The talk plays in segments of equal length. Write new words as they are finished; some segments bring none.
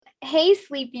Hey,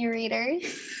 sleepy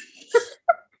readers.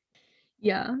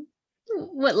 Yeah.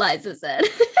 What Liza said.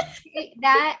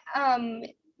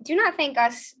 Do not thank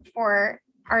us for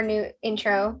our new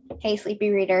intro, Hey,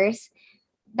 sleepy readers.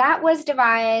 That was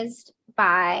devised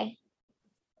by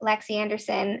Lexi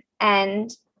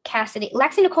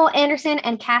Nicole Anderson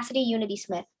and Cassidy Unity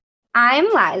Smith. I'm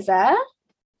Liza.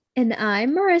 And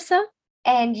I'm Marissa.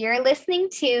 And you're listening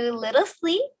to Little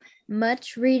Sleep,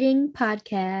 Much Reading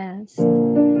Podcast.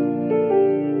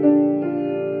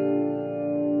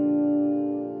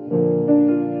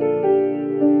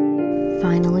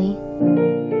 Finally,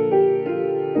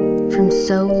 from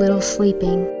so little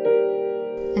sleeping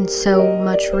and so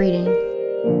much reading,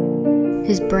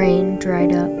 his brain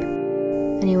dried up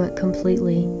and he went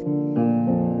completely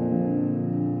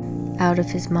out of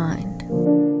his mind.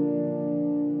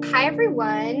 Hi,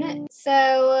 everyone.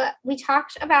 So we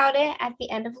talked about it at the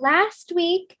end of last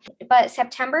week, but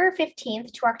September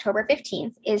 15th to October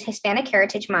 15th is Hispanic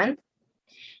Heritage Month.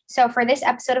 So for this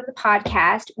episode of the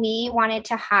podcast, we wanted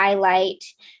to highlight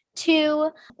 2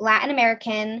 Latin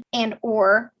American and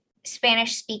or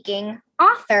Spanish-speaking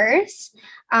authors,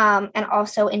 and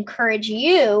also encourage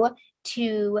you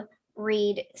to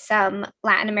read some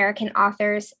Latin American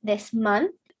authors this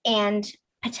month and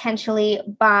potentially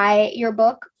buy your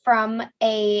book from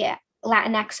a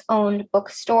Latinx-owned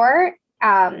bookstore.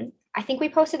 I think we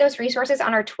posted those resources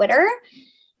on our Twitter.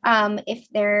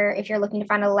 If you're looking to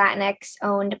find a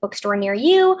Latinx-owned bookstore near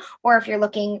you, or if you're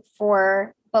looking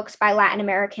for books by Latin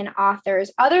American authors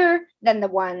other than the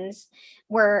ones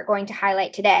we're going to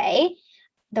highlight today,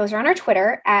 those are on our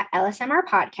Twitter at LSMR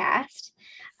Podcast.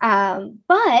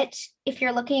 But if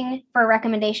you're looking for a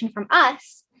recommendation from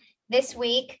us, this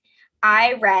week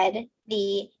I read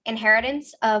The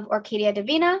Inheritance of Orquídea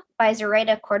Divina by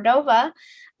Zoraida Cordova,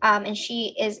 and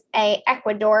she is an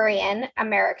Ecuadorian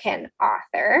American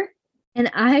author.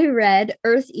 And I read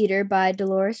Earth Eater by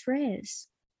Dolores Reyes.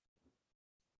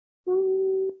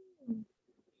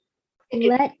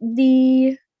 Let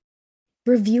the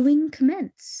reviewing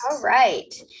commence. All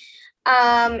right.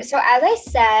 So as I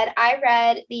said, I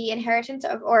read The Inheritance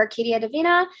of Orquídea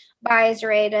Divina by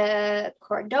Zoraida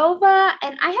Cordova,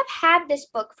 and I have had this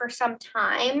book for some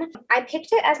time. I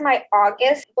picked it as my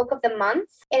August book of the month,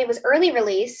 and it was early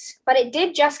release, but it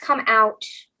did just come out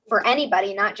for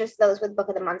anybody, not just those with book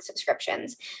of the month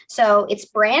subscriptions. So it's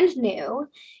brand new.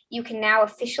 You can now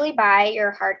officially buy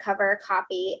your hardcover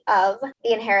copy of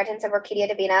The Inheritance of Orquídea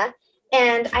Divina.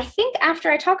 And I think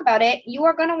after I talk about it, you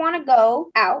are going to want to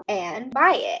go out and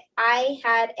buy it. I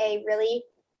had a really,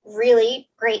 really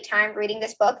great time reading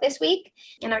this book this week,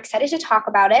 and I'm excited to talk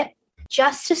about it.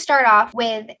 Just to start off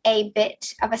with a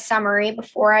bit of a summary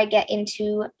before I get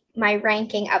into my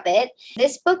ranking of it,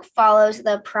 this book follows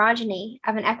the progeny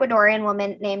of an Ecuadorian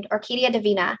woman named Orquídea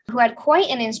Divina, who had quite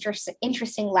an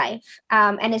interesting life,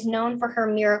 and is known for her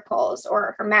miracles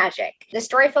or her magic. The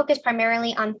story focused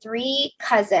primarily on 3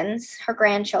 cousins, her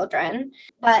grandchildren,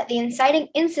 but the inciting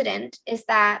incident is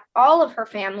that all of her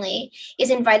family is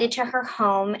invited to her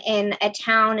home in a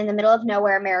town in the middle of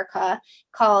nowhere, America,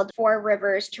 called Four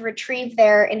Rivers, to retrieve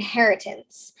their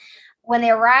inheritance. When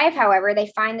they arrive, however, they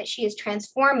find that she is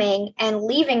transforming and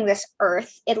leaving this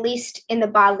earth, at least in the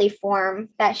bodily form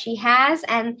that she has.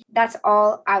 And that's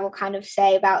all I will kind of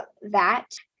say about that.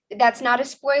 That's not a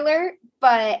spoiler,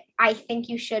 but I think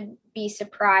you should be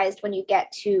surprised when you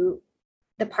get to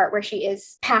the part where she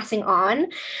is passing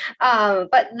on.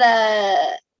 But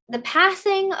the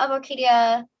passing of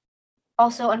Orquídea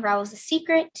also unravels a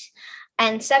secret.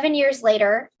 And 7 years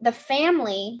later, the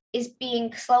family is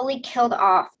being slowly killed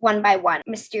off one by one,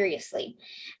 mysteriously.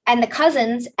 And the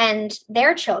cousins and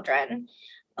their children,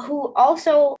 who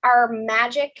also are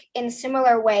magic in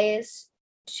similar ways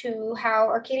to how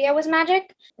Orquídea was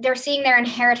magic, they're seeing their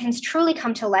inheritance truly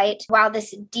come to light while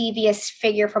this devious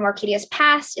figure from Orquídea's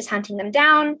past is hunting them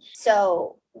down.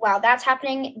 So while that's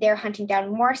happening, they're hunting down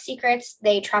more secrets.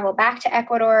 They travel back to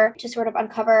Ecuador to sort of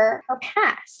uncover her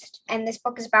past. And this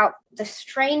book is about the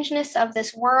strangeness of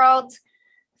this world,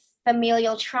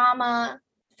 familial trauma,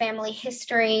 family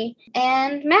history,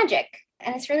 and magic.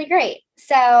 And it's really great.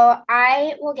 So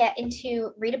I will get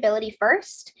into readability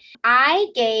first. I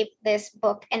gave this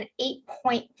book an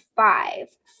 8.5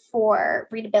 for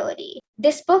readability.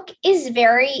 This book is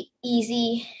very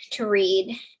easy to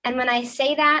read. And when I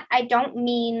say that, I don't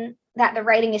mean that the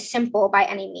writing is simple by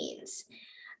any means.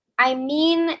 I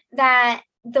mean that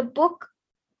the book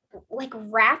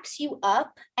wraps you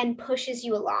up and pushes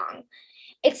you along.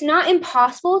 It's not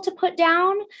impossible to put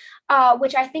down,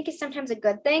 which I think is sometimes a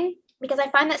good thing. because I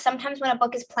find that sometimes when a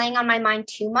book is playing on my mind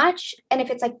too much, and if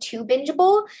it's like too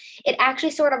bingeable, it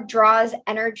actually sort of draws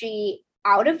energy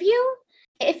out of you,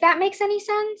 if that makes any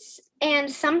sense.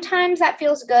 And sometimes that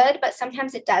feels good, but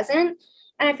sometimes it doesn't.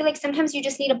 And I feel like sometimes you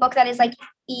just need a book that is like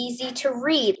easy to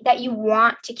read, that you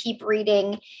want to keep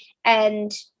reading.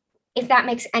 And if that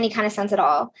makes any kind of sense at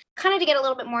all. Kind of to get a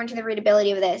little bit more into the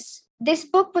readability of this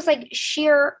book was like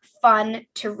sheer fun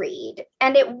to read.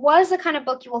 And it was the kind of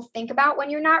book you will think about when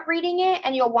you're not reading it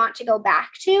and you'll want to go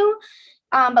back to.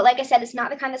 But like I said, it's not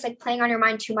the kind that's like playing on your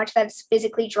mind too much that's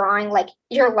physically drawing like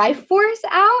your life force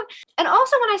out. And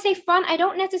also, when I say fun, I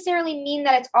don't necessarily mean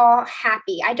that it's all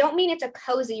happy. I don't mean it's a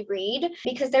cozy read,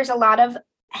 because there's a lot of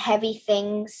heavy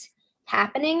things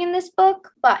happening in this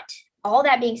book. But all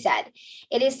that being said,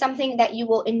 it is something that you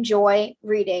will enjoy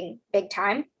reading big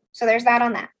time. So there's that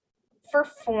on that. For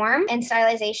form and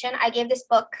stylization, I gave this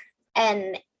book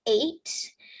an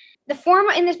 8. The form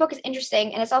in this book is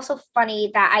interesting, and it's also funny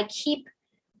that I keep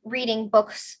reading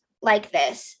books like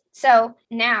this. So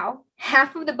now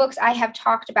half of the books I have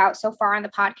talked about so far on the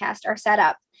podcast are set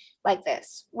up like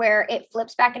this, where it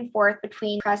flips back and forth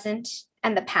between present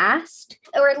and the past,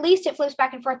 or at least it flips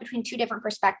back and forth between two different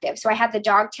perspectives. So I had the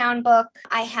Dogtown book,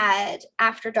 I had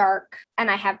After Dark, and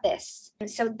I have this.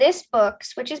 So this book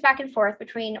switches back and forth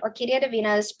between Orquídea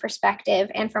Divina's perspective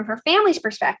and from her family's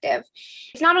perspective.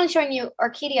 It's not only showing you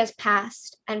Orquídea's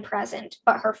past and present,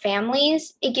 but her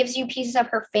family's. It gives you pieces of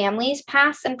her family's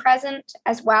past and present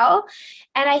as well.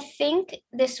 And I think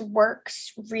this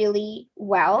works really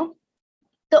well.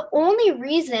 The only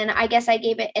reason I guess I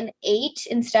gave it an 8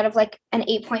 instead of like an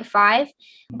 8.5,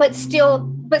 but still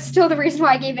the reason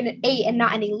why I gave it an 8 and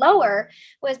not any lower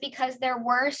was because there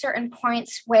were certain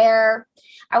points where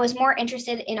I was more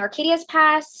interested in Orquídea's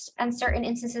past and certain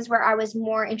instances where I was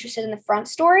more interested in the front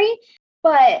story,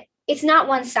 but it's not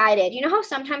one-sided. You know how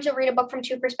sometimes you'll read a book from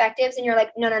two perspectives and you're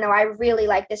like, no, I really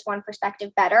like this one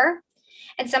perspective better.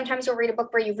 And sometimes you'll read a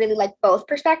book where you really like both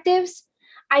perspectives.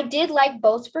 I did like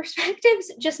both perspectives,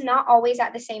 just not always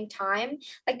at the same time.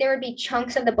 Like there would be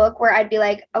chunks of the book where I'd be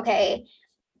like, okay,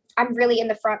 I'm really in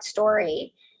the front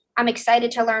story. I'm excited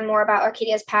to learn more about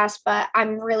Orquídea's past, but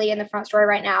I'm really in the front story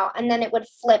right now. And then it would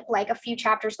flip like a few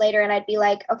chapters later and I'd be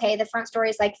like, okay, the front story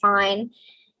is like fine.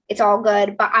 It's all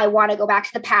good, but I want to go back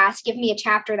to the past. Give me a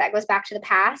chapter that goes back to the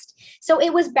past. So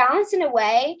it was balanced in a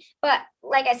way, but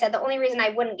like I said, the only reason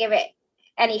I wouldn't give it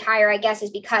any higher, I guess, is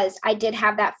because I did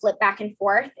have that flip back and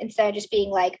forth instead of just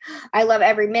being like, I love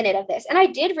every minute of this. And I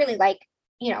did really like,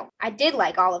 I did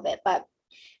like all of it, but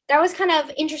that was kind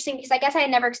of interesting because I guess I had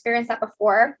never experienced that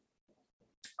before.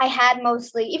 I had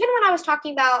mostly, even when I was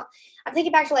talking about, I'm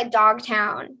thinking back to like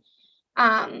Dogtown,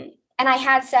 and I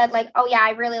had said like, oh yeah,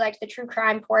 I really liked the true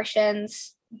crime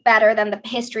portions better than the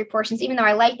history portions. Even though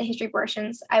I like the history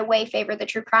portions, I way favor the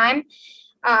true crime.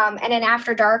 And in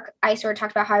After Dark, I sort of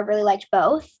talked about how I really liked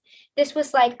both. This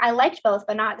was like, I liked both,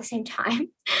 but not at the same time.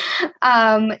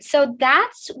 So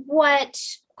that's what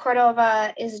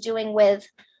Cordova is doing with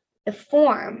the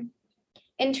form.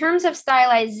 In terms of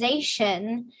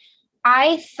stylization,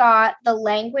 I thought the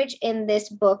language in this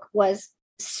book was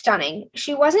stunning.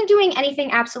 She wasn't doing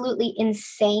anything absolutely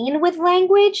insane with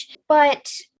language,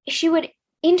 but she would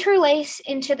interlace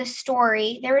into the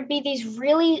story. There would be these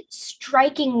really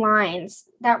striking lines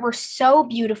that were so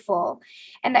beautiful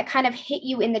and that kind of hit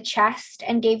you in the chest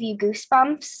and gave you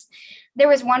goosebumps. There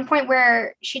was one point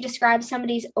where she described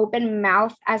somebody's open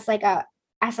mouth as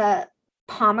a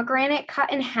pomegranate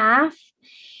cut in half.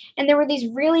 And there were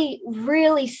these really,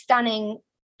 really stunning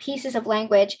pieces of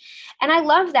language. And I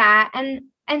love that.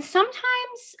 And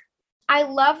sometimes I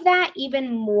love that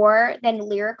even more than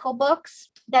lyrical books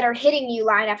that are hitting you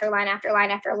line after line after line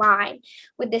after line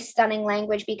with this stunning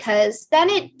language, because then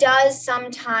it does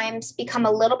sometimes become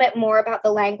a little bit more about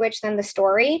the language than the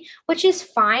story, which is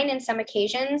fine in some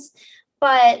occasions.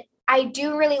 But I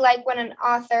do really like when an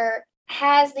author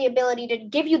has the ability to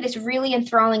give you this really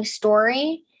enthralling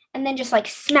story and then just like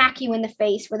smack you in the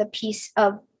face with a piece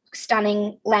of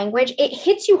stunning language. It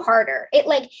hits you harder.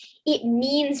 It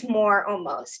means more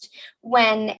almost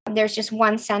when there's just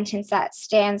one sentence that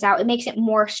stands out. It makes it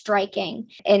more striking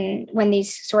in when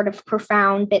these sort of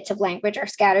profound bits of language are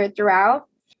scattered throughout.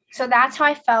 So that's how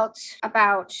I felt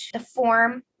about the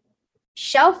form.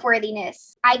 Shelf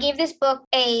worthiness. I gave this book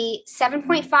a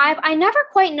 7.5. I never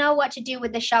quite know what to do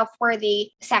with the shelf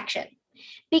worthy section,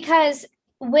 because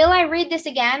will I read this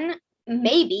again?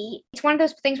 Maybe. It's one of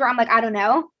those things where I'm like, I don't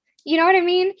know. You know what I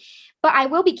mean? But I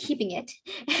will be keeping it.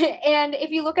 And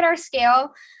if you look at our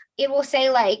scale, it will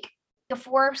say like the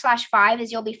 4/5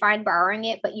 is you'll be fine borrowing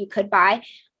it, but you could buy.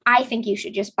 I think you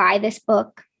should just buy this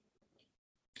book.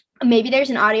 Maybe there's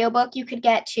an audiobook you could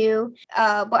get to,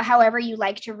 but however you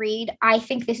like to read, I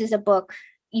think this is a book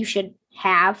you should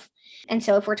have. And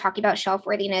so if we're talking about shelf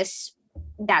worthiness,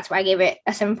 that's why I gave it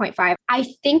a 7.5. I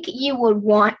think you would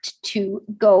want to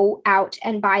go out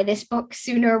and buy this book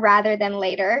sooner rather than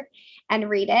later and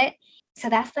read it. So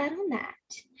that's that on that.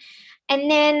 And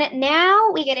then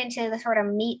now we get into the sort of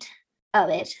meat of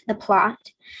it, the plot,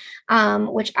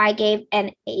 which I gave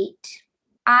an 8.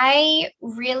 I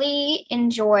really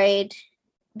enjoyed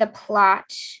the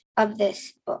plot of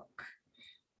this book.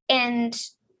 And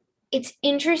it's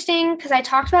interesting because I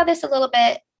talked about this a little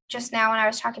bit just now when I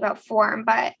was talking about form,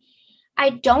 but I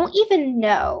don't even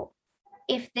know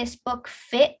if this book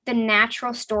fit the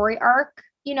natural story arc,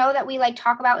 that we like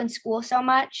talk about in school so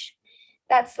much.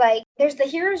 That's like, there's the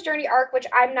hero's journey arc, which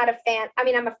I'm not a fan. I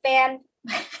mean, I'm a fan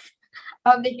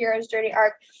of the hero's journey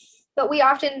arc, but we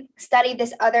often study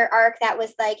this other arc that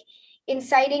was like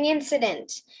inciting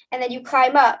incident, and then you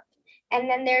climb up, and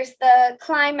then there's the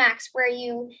climax where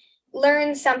you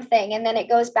learn something and then it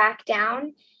goes back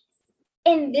down.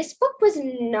 And this book was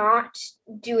not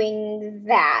doing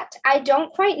that. I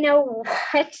don't quite know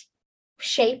what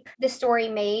shape the story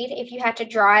made if you had to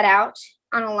draw it out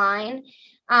on a line,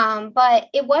 but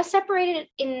it was separated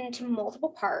into multiple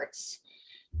parts,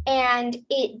 and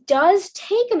it does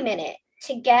take a minute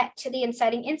to get to the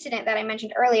inciting incident that I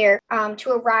mentioned earlier, to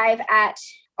arrive at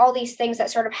all these things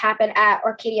that sort of happen at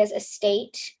Orchidea's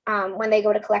estate when they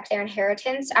go to collect their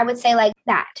inheritance. I would say like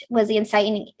that was the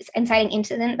inciting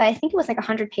incident, but I think it was like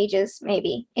 100 pages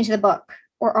maybe into the book,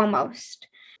 or almost.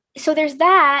 So there's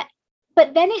that,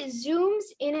 but then it zooms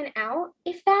in and out,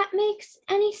 if that makes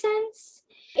any sense.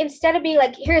 Instead of being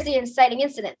like, here's the inciting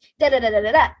incident, da da da da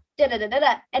da da da da da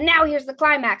da, and now here's the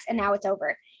climax, and now it's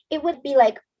over. It would be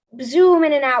like zoom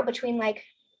in and out between, like,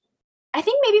 I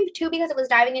think maybe too, because it was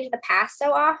diving into the past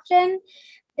so often,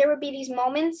 there would be these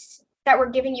moments that were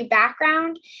giving you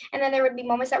background, and then there would be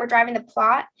moments that were driving the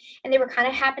plot, and they were kind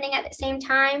of happening at the same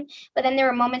time. But then there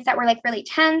were moments that were like really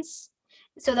tense,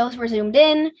 so those were zoomed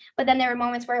in. But then there were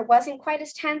moments where it wasn't quite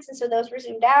as tense, and so those were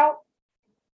zoomed out.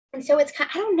 And so it's kind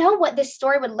of, I don't know what this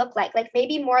story would look like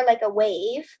maybe more like a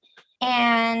wave.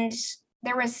 And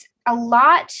there was a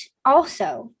lot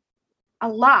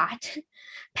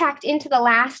packed into the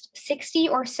last 60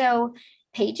 or so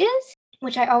pages,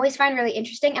 which I always find really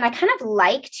interesting. And I kind of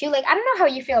like to, like, I don't know how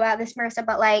you feel about this, Marissa,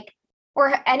 but like,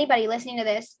 or anybody listening to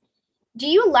this, do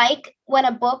you like when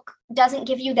a book doesn't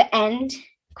give you the end,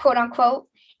 quote unquote,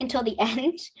 until the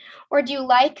end? Or do you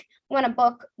like when a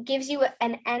book gives you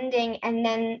an ending and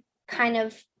then kind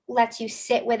of lets you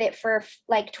sit with it for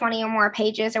like 20 or more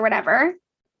pages or whatever?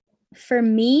 For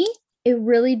me, it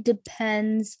really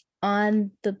depends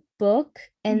on the book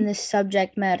and the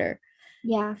subject matter.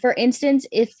 Yeah. For instance,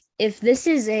 if this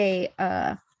is a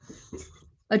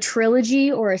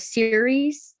trilogy or a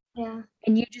series, yeah,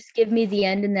 and you just give me the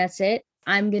end and that's it,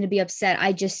 I'm going to be upset.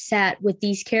 I just sat with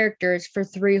these characters for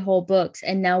 3 whole books,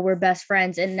 and now we're best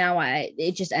friends, and now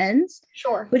it just ends.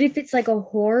 Sure. But if it's like a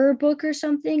horror book or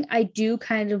something, I do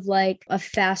kind of like a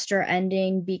faster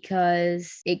ending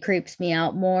because it creeps me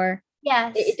out more.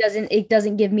 Yes. It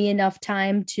doesn't give me enough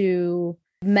time to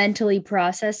mentally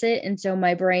process it, and so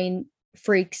my brain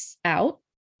freaks out.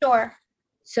 Sure.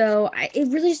 So it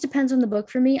really just depends on the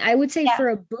book for me. I would say for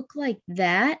a book like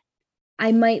that,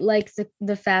 I might like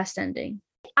the fast ending.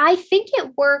 I think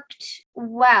it worked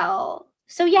well.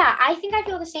 So yeah, I think I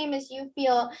feel the same as you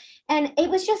feel. And it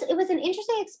was an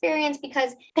interesting experience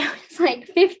because there was like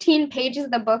 15 pages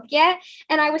of the book yet.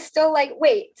 And I was still like,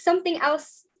 wait, something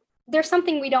else. There's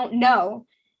something we don't know.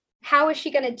 How is she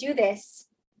going to do this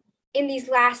in these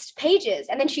last pages?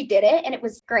 And then she did it, and it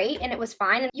was great, and it was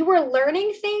fine. And you were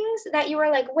learning things that you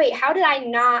were like, wait, how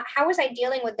was I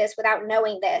dealing with this without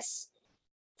knowing this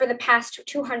for the past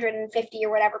 250 or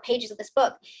whatever pages of this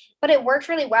book? But it worked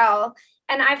really well.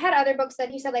 And I've had other books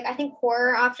that you said, like, I think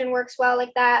horror often works well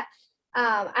like that.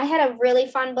 I had a really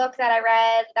fun book that I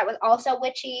read that was also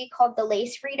witchy called The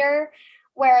Lace Reader,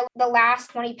 where the last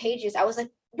 20 pages, I was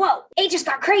like, whoa, it just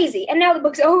got crazy. And now the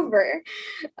book's over.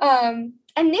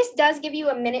 And this does give you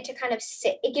a minute to kind of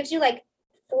sit. It gives you like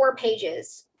 4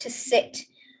 pages to sit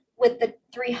with the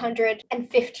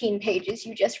 315 pages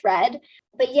you just read.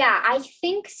 But yeah, I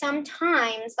think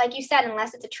sometimes, like you said,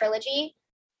 unless it's a trilogy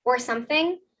or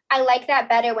something, I like that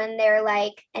better when they're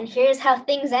like, and here's how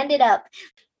things ended up.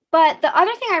 But the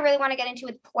other thing I really want to get into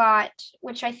with plot,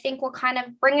 which I think will kind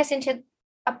of bring us into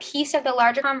a piece of the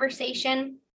larger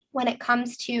conversation when it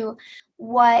comes to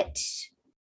what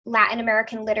Latin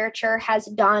American literature has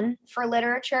done for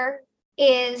literature,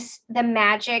 is the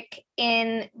magic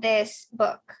in this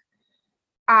book.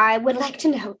 I would like to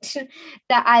note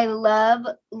that I love,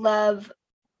 love,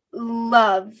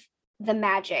 love the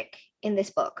magic in this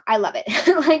book. I love it.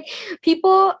 Like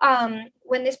people,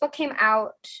 when this book came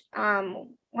out,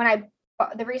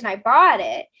 the reason I bought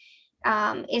it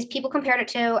is people compared it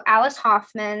to Alice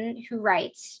Hoffman, who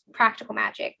writes Practical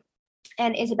Magic,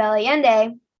 and Isabel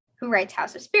Allende, who writes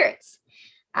House of Spirits,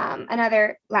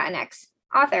 another Latinx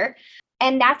author.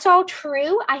 And that's all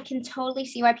true. I can totally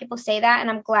see why people say that. And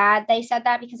I'm glad they said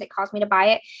that because it caused me to buy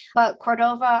it. But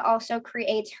Cordova also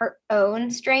creates her own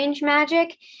strange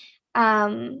magic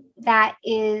that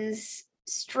is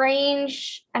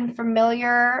strange and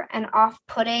familiar and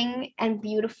off-putting and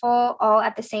beautiful all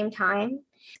at the same time.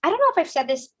 I don't know if I've said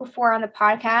this before on the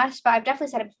podcast, but I've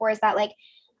definitely said it before, is that like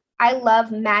I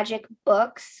love magic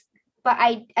books, but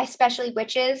I especially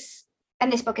witches.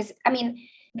 And this book is, I mean,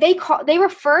 they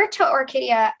refer to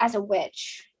Orchidia as a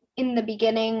witch in the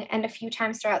beginning and a few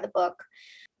times throughout the book.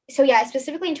 So yeah,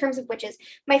 specifically in terms of witches,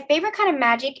 my favorite kind of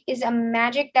magic is a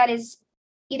magic that is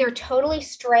either totally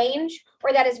strange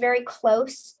or that is very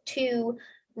close to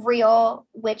real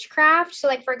witchcraft. So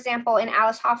like, for example, in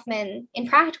Alice Hoffman, in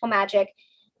Practical Magic,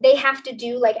 they have to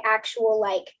do like actual,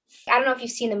 like, I don't know if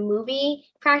you've seen the movie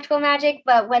Practical Magic,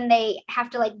 but when they have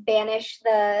to like banish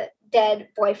the dead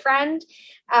boyfriend,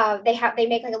 they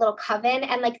make like a little coven,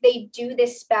 and like they do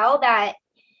this spell that,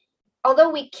 although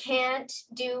we can't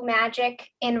do magic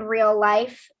in real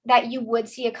life, that you would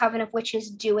see a coven of witches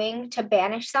doing to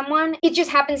banish someone. It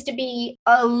just happens to be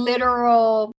a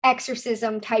literal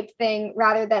exorcism type thing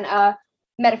rather than a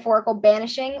metaphorical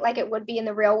banishing like it would be in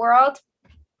the real world.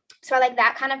 So I like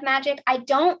that kind of magic.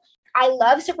 I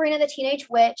love Sabrina the Teenage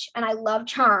Witch and I love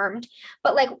Charmed,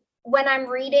 but like when I'm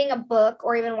reading a book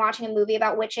or even watching a movie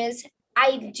about witches,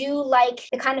 I do like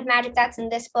the kind of magic that's in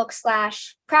this book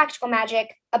 / Practical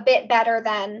Magic a bit better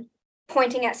than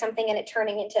pointing at something and it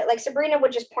turning into, like, Sabrina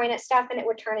would just point at stuff and it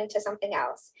would turn into something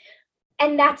else.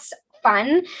 And that's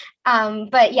fun.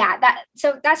 But yeah,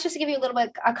 so that's just to give you a little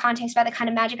bit of context about the kind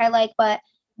of magic I like. But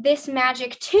this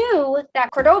magic too that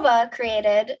Cordova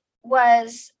created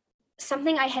was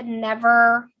something I had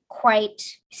never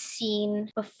quite seen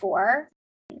before.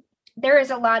 There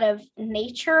is a lot of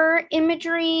nature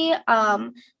imagery,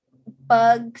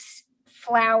 bugs,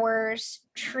 flowers,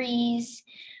 trees.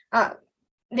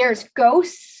 There's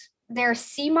ghosts, there's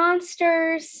sea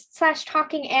monsters /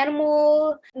 talking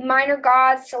animal, minor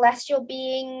gods, celestial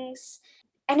beings.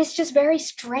 And it's just very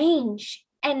strange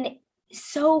and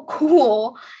so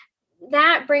cool.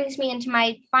 That brings me into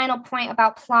my final point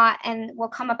about plot, and will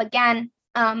come up again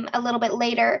a little bit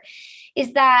later,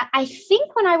 is that I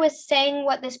think when I was saying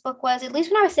what this book was, at least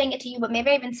when I was saying it to you, but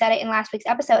maybe I even said it in last week's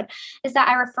episode, is that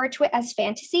I referred to it as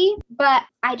fantasy, but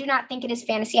I do not think it is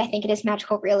fantasy. I think it is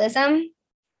magical realism,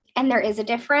 and there is a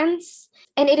difference.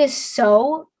 And it is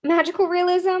so magical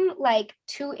realism, like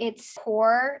to its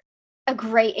core, a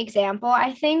great example,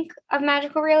 I think, of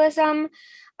magical realism.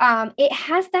 It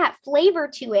has that flavor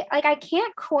to it. Like, I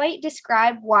can't quite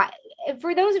describe why.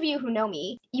 For those of you who know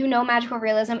me, you know magical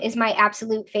realism is my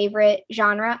absolute favorite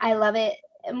genre. I love it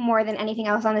more than anything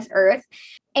else on this earth.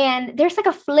 And there's like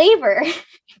a flavor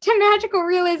to magical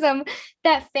realism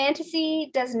that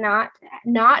fantasy does not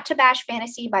to bash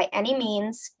fantasy by any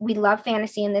means. We love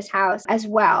fantasy in this house as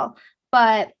well.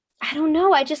 But I don't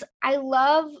know. I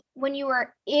love when you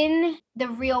are in the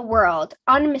real world,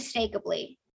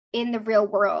 unmistakably in the real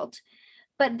world.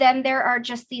 But then there are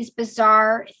just these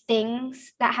bizarre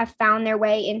things that have found their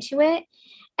way into it.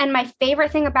 And my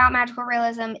favorite thing about magical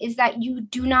realism is that you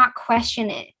do not question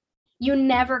it. You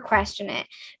never question it.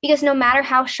 Because no matter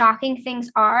how shocking things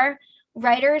are,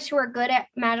 writers who are good at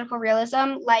magical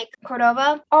realism, like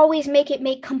Cordova, always make it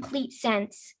make complete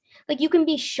sense. Like, you can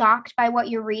be shocked by what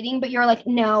you're reading, but you're like,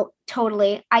 no,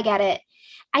 totally, I get it.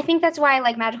 I think that's why I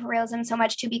like magical realism so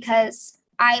much too, because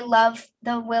I love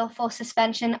the willful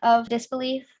suspension of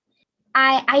disbelief.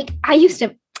 I used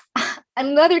to,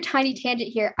 another tiny tangent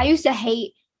here, I used to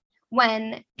hate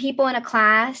when people in a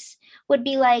class would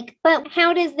be like, but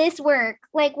how does this work?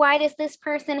 Like, why does this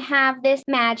person have this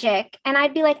magic? And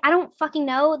I'd be like, I don't fucking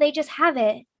know. They just have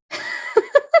it.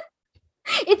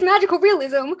 It's magical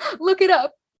realism. Look it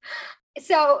up.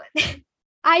 So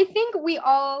I think we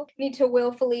all need to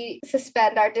willfully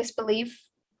suspend our disbelief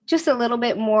just a little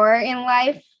bit more in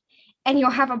life, and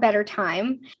you'll have a better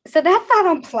time. So that's that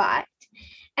on plot.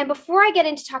 And before I get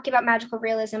into talking about magical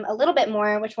realism a little bit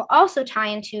more, which will also tie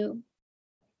into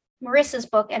Marissa's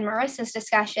book and Marissa's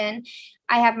discussion,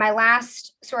 I have my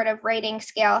last sort of rating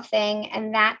scale thing,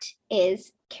 and that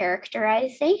is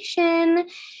characterization.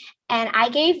 And I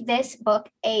gave this book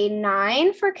a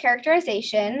 9 for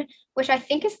characterization, which I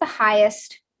think is the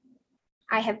highest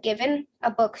I have given a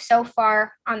book so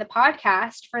far on the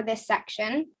podcast for this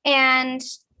section. And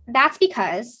that's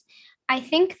because I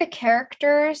think the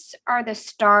characters are the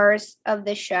stars of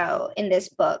the show in this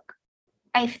book.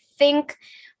 I think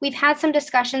we've had some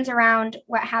discussions around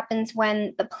what happens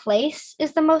when the place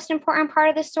is the most important part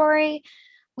of the story.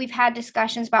 We've had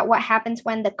discussions about what happens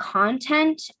when the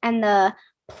content and the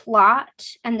plot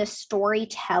and the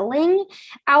storytelling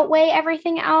outweigh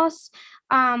everything else.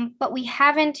 But we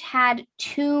haven't had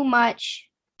too much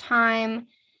time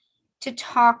to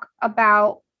talk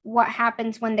about what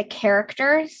happens when the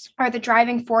characters are the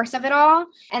driving force of it all.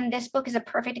 And this book is a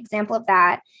perfect example of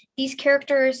that. These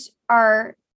characters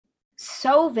are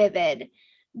so vivid.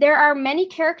 There are many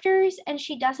characters, and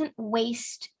she doesn't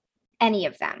waste any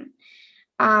of them,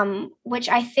 which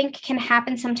I think can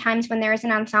happen sometimes when there is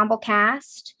an ensemble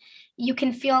cast. You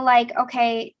can feel like,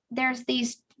 okay, there's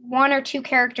these one or two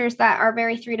characters that are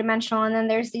very three-dimensional, and then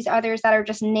there's these others that are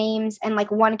just names and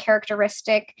like one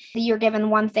characteristic. You're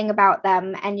given one thing about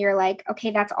them, and you're like,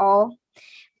 okay, that's all.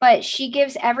 But she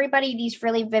gives everybody these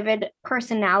really vivid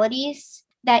personalities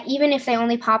that even if they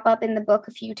only pop up in the book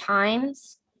a few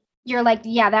times, you're like,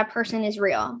 yeah, that person is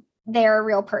real. They're a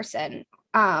real person.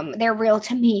 They're real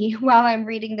to me while I'm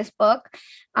reading this book.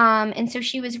 And so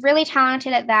she was really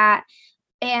talented at that.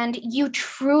 And you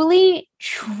truly,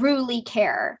 truly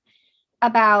care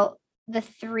about the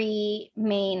three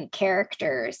main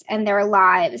characters and their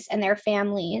lives and their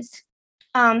families.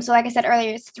 So like I said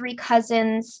earlier, it's three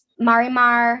cousins,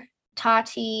 Marimar,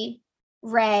 Tati,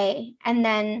 Ray, and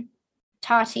then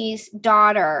Tati's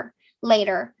daughter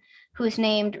later, who's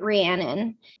named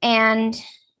Rhiannon. And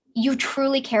you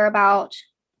truly care about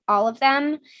all of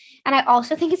them. And I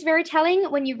also think it's very telling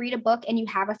when you read a book and you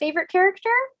have a favorite character,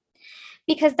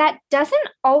 because that doesn't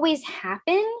always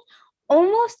happen,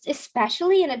 almost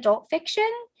especially in adult fiction.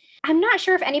 I'm not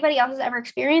sure if anybody else has ever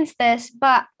experienced this,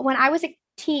 but when I was a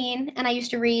teen and I used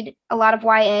to read a lot of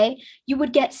YA, you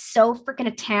would get so freaking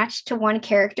attached to one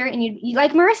character, and you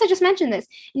like Marissa just mentioned this,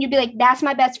 and you'd be like, that's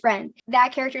my best friend.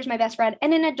 That character is my best friend.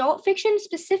 And in adult fiction,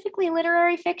 specifically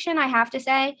literary fiction, I have to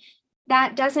say,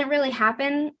 that doesn't really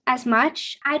happen as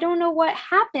much. I don't know what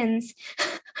happens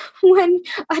when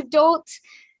adult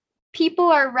people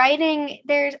are writing.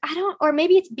 Or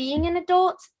maybe it's being an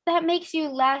adult that makes you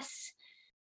less.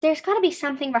 There's got to be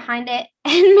something behind it.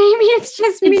 And maybe it's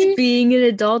just me. It's being an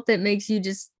adult that makes you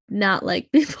just not like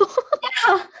people.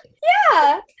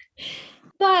 Yeah.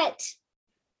 But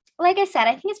like I said,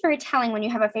 I think it's very telling when you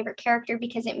have a favorite character,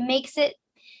 because it makes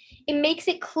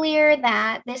it clear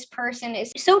that this person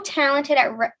is so talented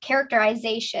at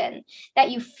characterization that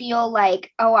you feel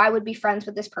like, oh, I would be friends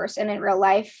with this person in real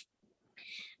life.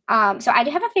 So I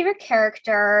do have a favorite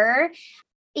character,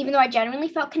 even though I genuinely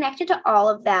felt connected to all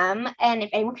of them. And if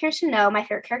anyone cares to know, my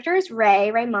favorite character is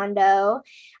Raymondo.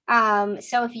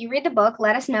 So if you read the book,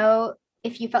 let us know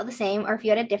if you felt the same or if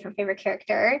you had a different favorite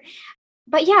character.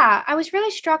 But yeah, I was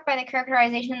really struck by the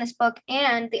characterization in this book.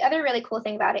 And the other really cool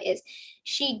thing about it is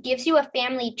she gives you a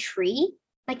family tree.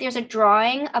 Like there's a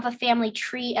drawing of a family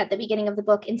tree at the beginning of the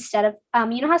book instead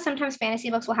of, you know how sometimes fantasy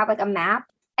books will have like a map?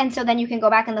 And so then you can go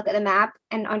back and look at the map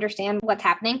and understand what's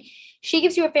happening. She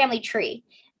gives you a family tree,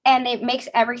 and it makes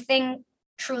everything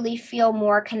truly feel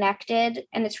more connected,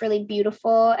 and it's really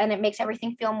beautiful, and it makes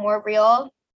everything feel more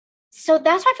real. So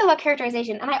that's how I feel about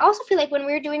characterization. And I also feel like when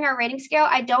we're doing our rating scale,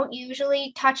 I don't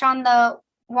usually touch on the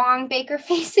Wong Baker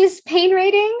Faces pain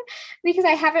rating, because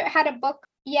I haven't had a book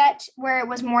yet where it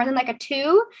was more than like a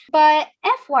 2. But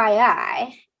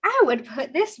FYI, I would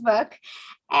put this book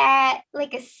at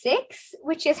like a 6,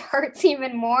 which is hurts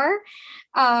even more.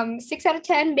 6 out of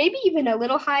 10, maybe even a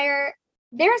little higher.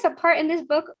 There's a part in this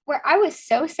book where I was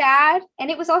so sad, and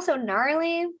it was also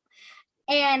gnarly,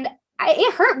 and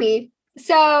it hurt me.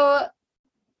 So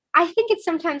I think it's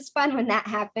sometimes fun when that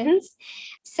happens.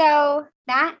 So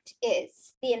that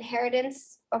is The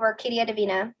Inheritance of Orquídea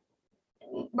Divina.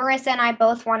 Marissa and I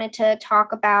both wanted to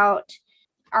talk about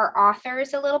our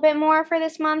authors a little bit more for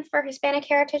this month, for Hispanic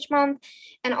Heritage Month,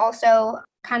 and also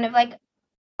kind of like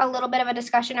a little bit of a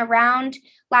discussion around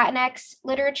Latinx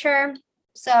literature.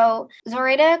 So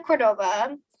Zoraida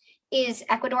Cordova is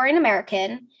Ecuadorian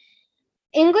American.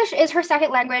 English is her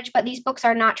second language, but these books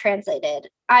are not translated.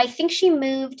 I think she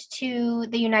moved to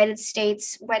the United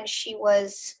States when she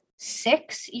was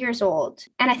 6 years old.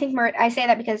 And I think I say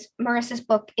that because Marissa's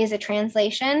book is a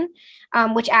translation,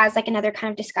 which adds like another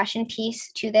kind of discussion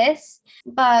piece to this.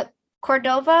 But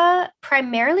Cordova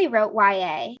primarily wrote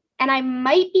YA. And I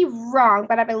might be wrong,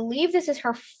 but I believe this is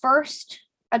her first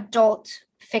adult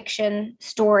fiction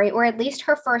story, or at least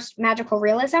her first magical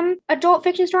realism adult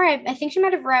fiction story. I think she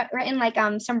might have written like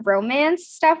some romance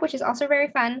stuff, which is also very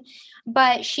fun.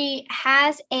 But she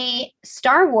has a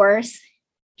Star Wars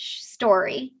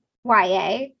story,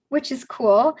 YA, which is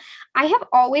cool. I have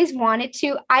always wanted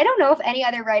to. I don't know if any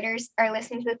other writers are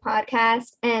listening to the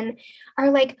podcast and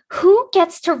are like, who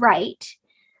gets to write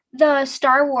the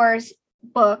Star Wars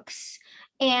books?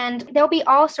 And there'll be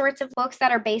all sorts of books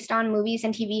that are based on movies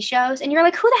and TV shows. And you're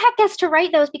like, who the heck gets to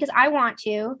write those? Because I want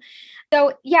to.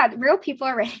 So yeah, real people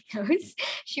are writing those.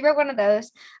 She wrote one of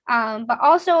those. But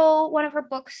also one of her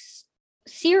books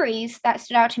series that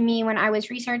stood out to me when I was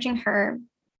researching her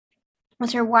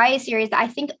was her YA series that I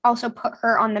think also put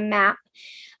her on the map,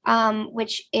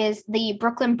 which is the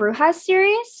Brooklyn Brujas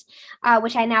series,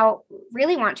 which I now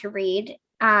really want to read.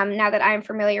 Now that I'm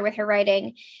familiar with her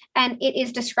writing. And it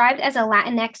is described as a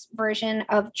Latinx version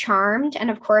of Charmed,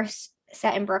 and of course,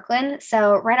 set in Brooklyn.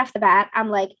 So right off the bat, I'm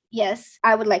like, yes,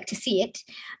 I would like to see it.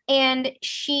 And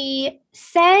she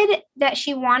said that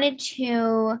she wanted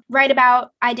to write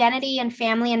about identity and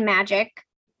family and magic.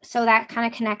 So that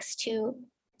kind of connects to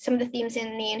some of the themes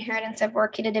in The Inheritance of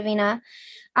Orquídea Divina,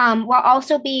 while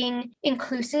also being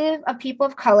inclusive of people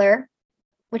of color,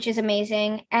 which is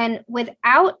amazing, and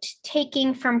without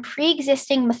taking from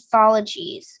pre-existing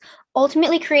mythologies,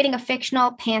 ultimately creating a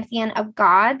fictional pantheon of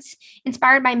gods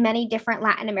inspired by many different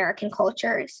Latin American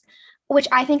cultures, which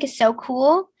I think is so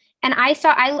cool. And I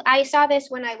saw this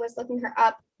when I was looking her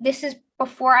up. This is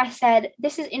before I said,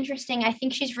 this is interesting. I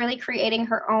think she's really creating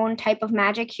her own type of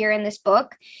magic here in this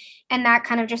book. And that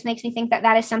kind of just makes me think that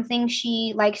that is something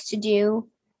she likes to do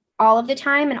all of the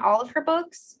time in all of her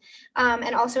books.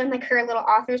 And also in like her little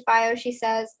author's bio, she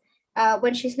says,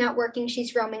 when she's not working,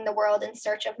 she's roaming the world in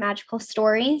search of magical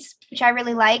stories, which I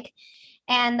really like.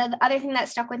 And the other thing that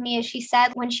stuck with me is she said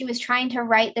when she was trying to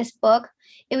write this book,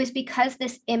 it was because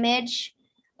this image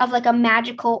of like a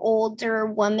magical older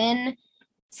woman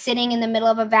sitting in the middle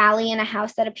of a valley in a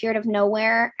house that appeared out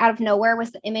of nowhere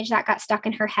was the image that got stuck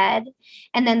in her head.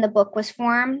 And then the book was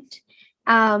formed.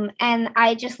 And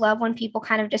I just love when people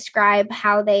kind of describe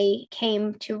how they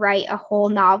came to write a whole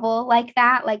novel like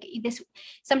that. Like this,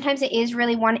 sometimes it is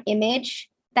really one image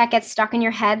that gets stuck in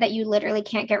your head that you literally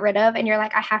can't get rid of. And you're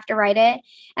like, I have to write it.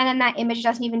 And then that image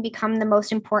doesn't even become the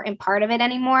most important part of it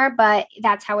anymore, but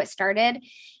that's how it started.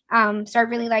 So I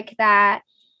really like that.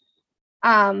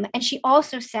 And she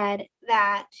also said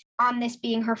that on this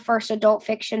being her first adult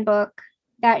fiction book,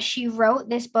 that she wrote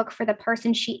this book for the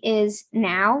person she is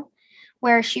now,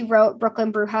 where she wrote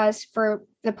Brooklyn Brujas for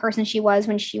the person she was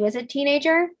when she was a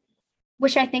teenager,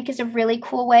 which I think is a really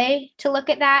cool way to look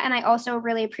at that. And I also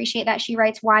really appreciate that she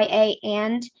writes YA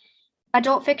and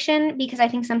adult fiction, because I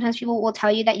think sometimes people will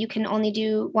tell you that you can only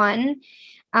do one.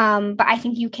 But I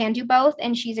think you can do both.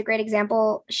 And she's a great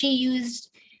example. She used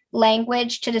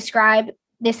language to describe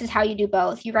this is how you do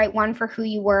both. You write one for who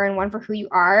you were and one for who you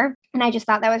are. And I just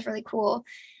thought that was really cool.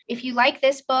 If you like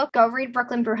this book, go read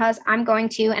Brooklyn Brujas. I'm going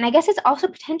to. And I guess it's also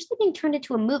potentially being turned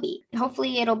into a movie.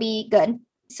 Hopefully it'll be good.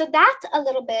 So that's a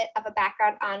little bit of a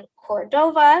background on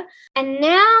Cordova. And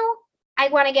now I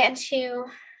want to get into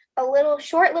a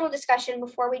short little discussion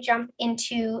before we jump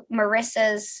into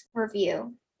Marissa's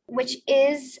review, which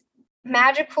is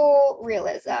magical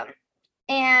realism.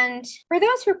 And for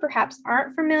those who perhaps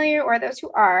aren't familiar, or those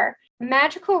who are,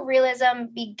 magical realism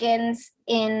begins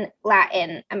in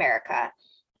Latin America.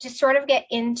 To sort of get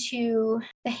into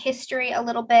the history a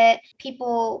little bit,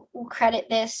 people will credit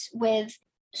this with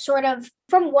sort of,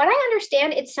 from what I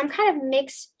understand, it's some kind of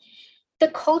mix, the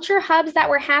culture hubs that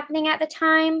were happening at the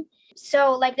time.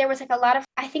 So like there was like a lot of,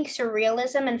 I think,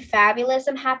 surrealism and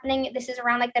fabulism happening. This is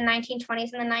around like the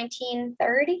 1920s and the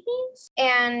 1930s.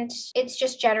 And it's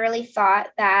just generally thought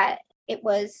that it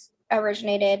was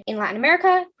originated in Latin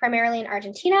America, primarily in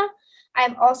Argentina.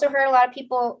 I've also heard a lot of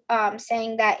people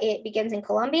saying that it begins in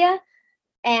Colombia.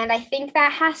 And I think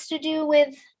that has to do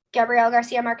with Gabriel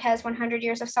Garcia Marquez, 100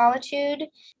 Years of Solitude.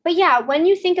 But yeah, when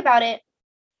you think about it,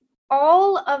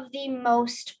 all of the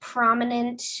most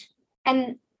prominent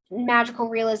and magical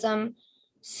realism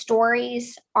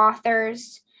stories,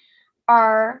 authors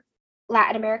are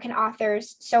Latin American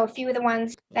authors. So a few of the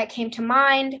ones that came to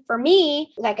mind for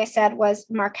me, like I said, was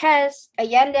Marquez,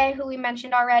 Allende, who we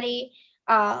mentioned already,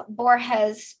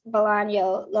 Borges,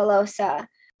 Bolaño, Lalosa.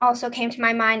 Also came to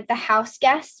my mind The House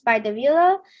Guests by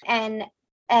Davila, and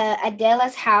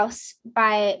Adela's House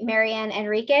by Marianne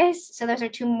Enriquez. So those are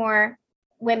two more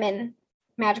women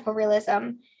magical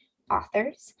realism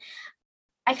authors.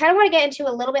 I kind of want to get into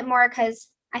a little bit more because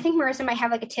I think Marissa might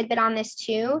have like a tidbit on this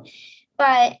too.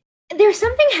 But there's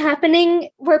something happening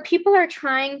where people are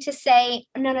trying to say,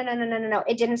 no, no, no, no, no, no, no,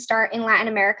 it didn't start in Latin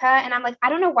America. And I'm like, I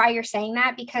don't know why you're saying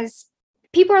that, because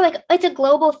people are like, it's a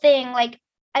global thing. Like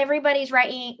everybody's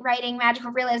writing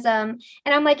magical realism. And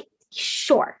I'm like,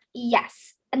 sure,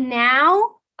 yes.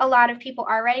 Now a lot of people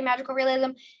are writing magical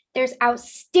realism. There's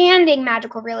outstanding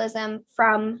magical realism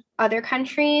from other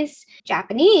countries,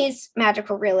 Japanese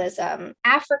magical realism,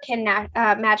 African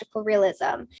magical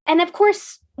realism. And of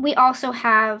course, we also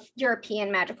have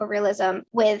European magical realism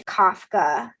with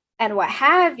Kafka and what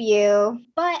have you.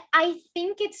 But I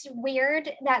think it's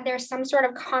weird that there's some sort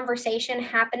of conversation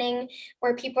happening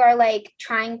where people are like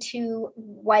trying to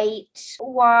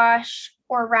whitewash,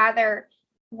 or rather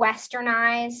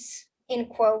westernize, in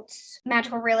quotes,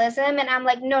 magical realism. And I'm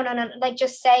like, no, no, no, like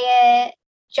just say it.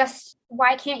 Just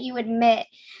why can't you admit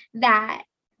that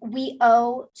we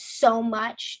owe so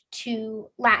much to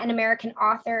Latin American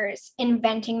authors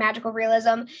inventing magical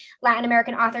realism, Latin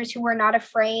American authors who were not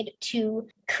afraid to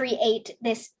create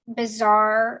this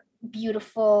bizarre,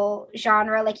 beautiful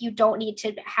genre. Like, you don't need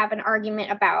to have an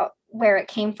argument about where it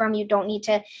came from. You don't need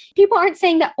to, people aren't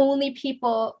saying that only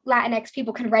people, Latinx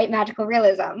people, can write magical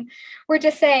realism. We're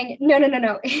just saying, no, no, no,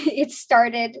 no. It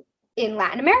started in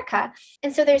Latin America.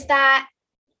 And so there's that.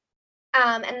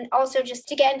 And also, just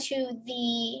to get into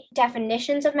the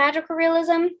definitions of magical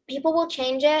realism, people will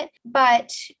change it,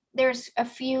 but there's a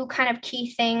few kind of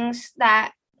key things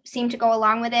that seem to go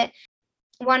along with it.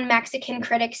 One Mexican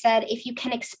critic said, if you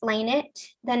can explain it,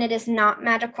 then it is not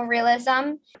magical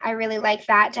realism. I really like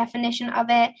that definition of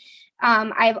it.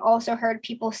 I've also heard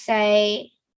people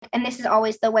say, and this is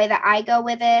always the way that I go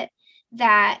with it,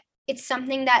 that it's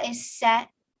something that is set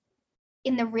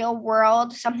in the real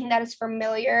world, something that is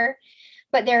familiar,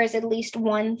 but there is at least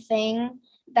one thing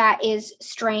that is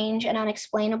strange and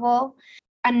unexplainable.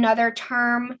 Another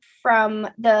term from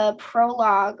the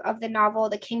prologue of the novel,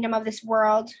 The Kingdom of this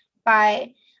World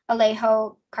by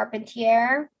Alejo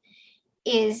Carpentier,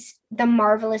 is the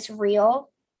marvelous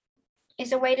real,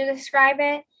 is a way to describe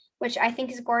it, which I think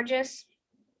is gorgeous.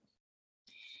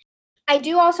 I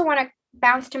do also want to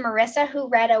bounce to Marissa, who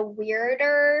read a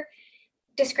weirder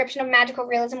description of magical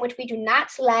realism, which we do not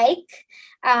like.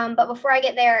 But before I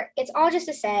get there, it's all just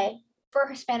to say, for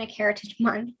Hispanic Heritage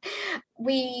Month,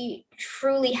 we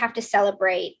truly have to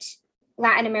celebrate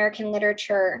Latin American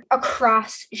literature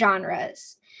across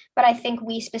genres. But I think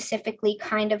we specifically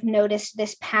kind of noticed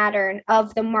this pattern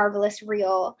of the marvelous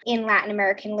real in Latin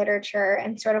American literature,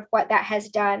 and sort of what that has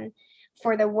done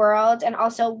for the world, and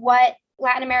also what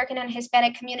Latin American and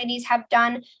Hispanic communities have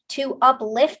done to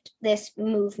uplift this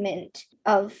movement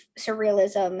of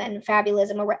surrealism and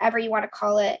fabulism, or whatever you want to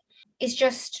call it, is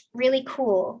just really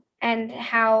cool. And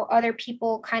how other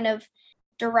people kind of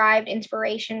derived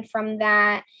inspiration from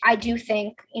that. I do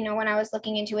think, when I was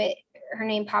looking into it, her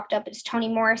name popped up. It's Toni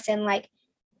Morrison. Like,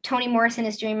 Toni Morrison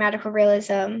is doing magical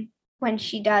realism when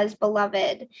she does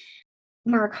Beloved.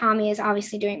 Murakami is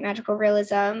obviously doing magical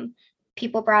realism.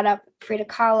 People brought up Frida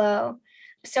Kahlo.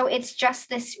 So it's just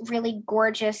this really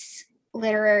gorgeous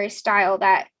literary style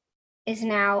that is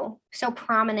now so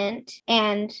prominent.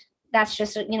 And that's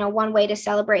just, one way to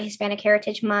celebrate Hispanic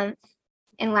Heritage Month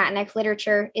in Latinx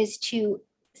literature, is to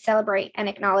celebrate and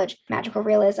acknowledge magical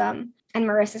realism. And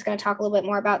Marissa's going to talk a little bit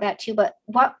more about that too. But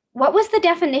what was the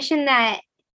definition that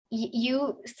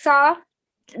you saw?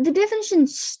 The definition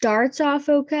starts off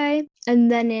okay,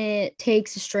 and then it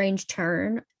takes a strange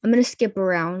turn. I'm going to skip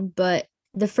around, but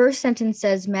the first sentence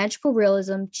says, magical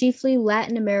realism, chiefly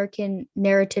Latin American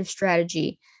narrative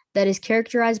strategy that is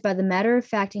characterized by the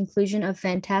matter-of-fact inclusion of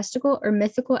fantastical or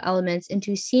mythical elements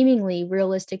into seemingly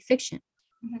realistic fiction.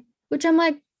 Mm-hmm. Which I'm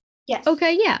like, yes,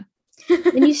 okay, yeah.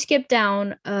 Then you skip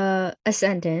down a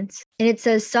sentence, and it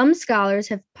says, some scholars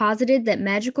have posited that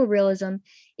magical realism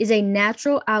is a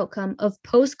natural outcome of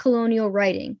post-colonial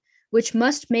writing, which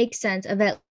must make sense of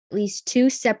at least two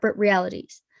separate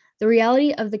realities, the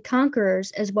reality of the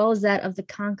conquerors as well as that of the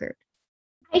conquered.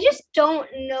 I just don't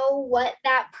know what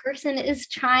that person is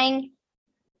trying.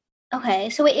 Okay,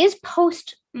 so it is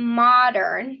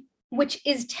postmodern, which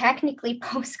is technically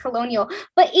post-colonial,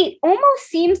 but it almost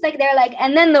seems like they're like,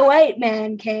 and then the white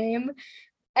man came,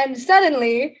 and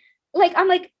suddenly, like, I'm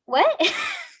like, what?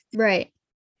 Right.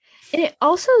 And it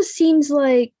also seems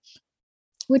like,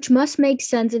 which must make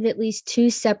sense of at least two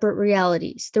separate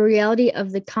realities, the reality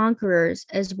of the conquerors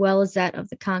as well as that of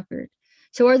the conquered.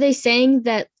 So are they saying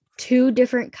that two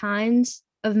different kinds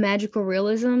of magical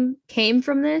realism came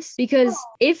from this? Because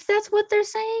if that's what they're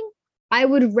saying, I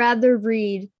would rather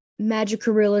read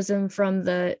magical realism from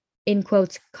the in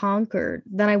quotes conquered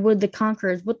than I would the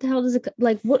conquerors. What the hell does it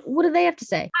like? What do they have to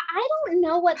say? I don't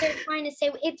know what they're trying to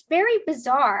say. It's very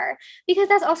bizarre because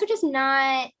that's also just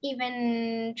not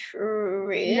even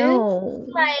true. No,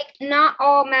 Like, not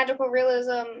all magical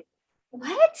realism.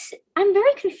 What? I'm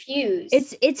very confused.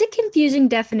 it's a confusing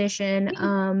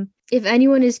definition. If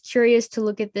anyone is curious to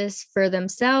look at this for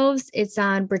themselves, it's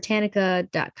on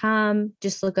Britannica.com.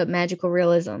 Just look up magical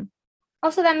realism.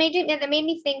 Also, that made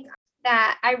me think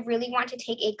that I really want to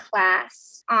take a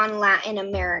class on Latin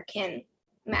American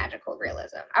magical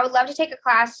realism. I would love to take a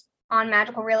class on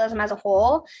magical realism as a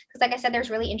whole, because like I said, there's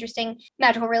really interesting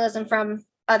magical realism from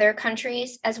other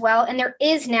countries as well. And there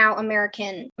is now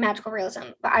American magical realism,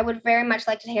 but I would very much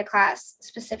like to take a class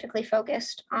specifically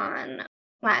focused on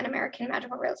Latin American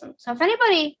magical realism. So if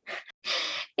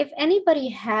anybody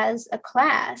has a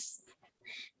class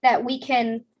that we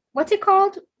can, what's it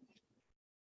called?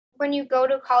 When you go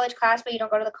to college class, but you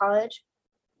don't go to the college?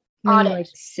 Audit. Like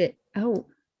sit. Oh,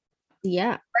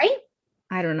 yeah. Right?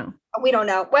 I don't know. We don't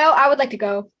know. Well, I would like to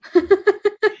go.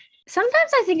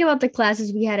 Sometimes I think about the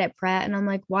classes we had at Pratt and I'm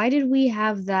like, why did we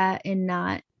have that and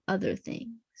not other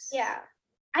things? Yeah.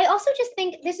 I also just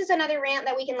think this is another rant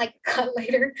that we can like cut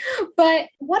later, but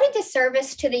what a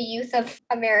disservice to the youth of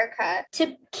America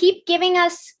to keep giving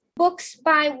us books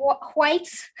by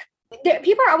whites.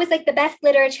 People are always like, the best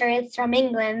literature is from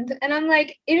England. And I'm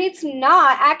like, it's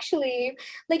not actually.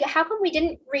 Like, how come we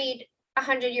didn't read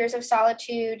 100 Years of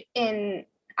Solitude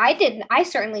I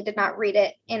certainly did not read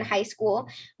it in high school.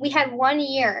 We had 1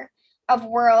 year of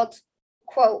world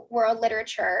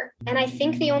literature. And I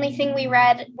think the only thing we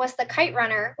read was The Kite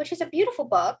Runner, which is a beautiful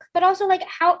book, but also like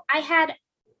how I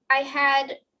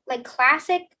had like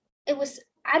classic, I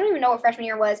don't even know what freshman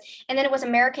year was. And then it was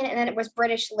American, and then it was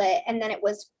British lit, and then it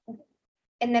was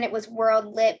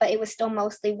world lit, but it was still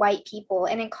mostly white people.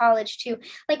 And in college too.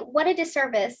 Like, what a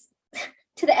disservice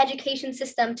to the education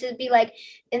system to be like,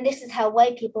 and this is how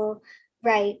white people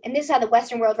write, and this is how the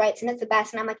Western world writes, and it's the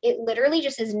best. And I'm like, it literally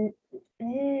just is.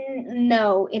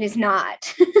 No, it is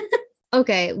not.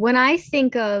 Okay, when I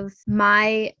think of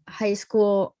my high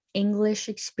school English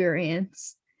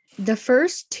experience, the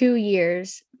first 2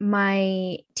 years,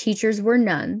 my teachers were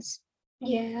nuns.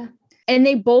 Yeah. And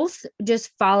they both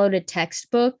just followed a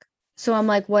textbook. So I'm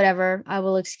like, whatever, I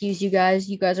will excuse you guys.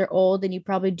 You guys are old and you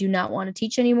probably do not want to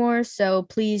teach anymore. So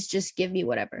please just give me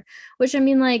whatever. Which, I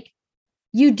mean, like,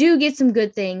 you do get some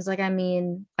good things. Like, I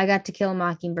mean, I got To Kill a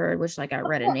Mockingbird, which like I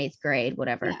read in 8th grade,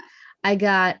 whatever. Yeah. I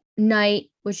got Night,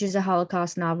 which is a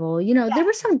Holocaust novel. You know, there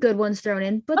were some good ones thrown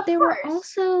in, but there were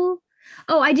also,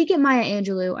 I did get Maya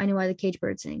Angelou. I Know Why the Caged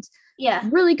Bird Sings. Yeah.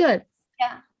 Really good.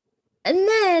 Yeah. And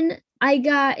then I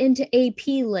got into AP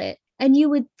Lit, and you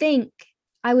would think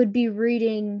I would be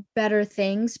reading better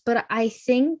things, but I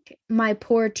think my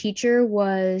poor teacher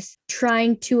was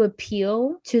trying to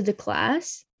appeal to the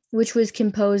class, which was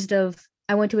composed of,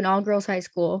 I went to an all-girls high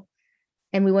school,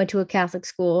 and we went to a Catholic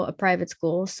school, a private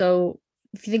school. So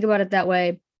if you think about it that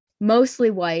way, mostly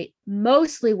white,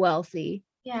 mostly wealthy,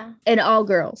 and all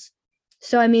girls.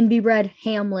 So, I mean, we read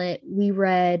Hamlet, we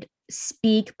read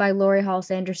Speak by Laurie Halse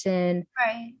Anderson.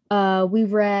 Right. We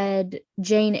read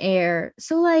Jane Eyre.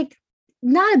 So, like,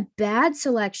 not a bad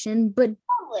selection, but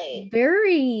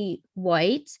very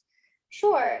white.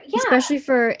 Sure. Yeah. Especially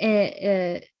for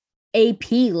a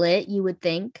AP Lit, you would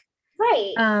think.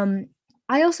 Right.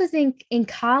 I also think in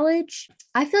college,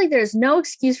 I feel like there's no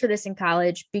excuse for this in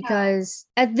college, because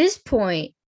at this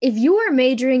point, if you are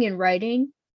majoring in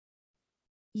writing,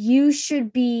 you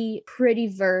should be pretty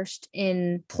versed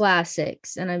in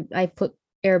classics. And I put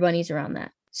air bunnies around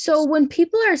that. So when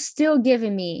people are still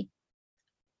giving me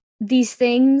these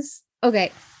things,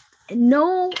 okay,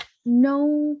 no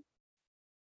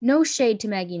shade to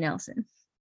Maggie Nelson.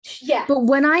 Yeah. But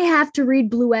when I have to read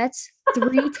Bluets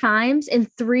 3 times in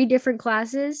 3 different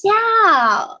classes.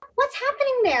 Yeah. What's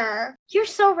happening there? You're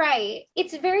so right.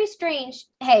 It's very strange.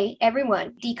 Hey,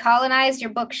 everyone, decolonize your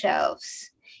bookshelves.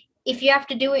 If you have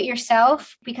to do it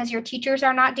yourself because your teachers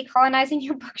are not decolonizing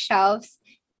your bookshelves,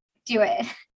 do it.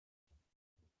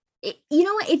 You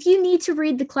know what? If you need to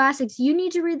read the classics, you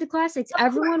need to read the classics.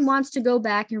 Everyone wants to go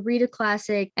back and read a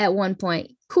classic at one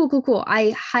point. Cool.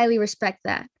 I highly respect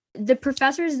that. The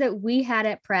professors that we had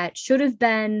at Pratt should have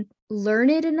been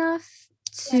learned enough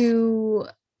to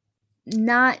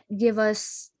not give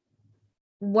us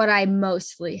what I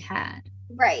mostly had.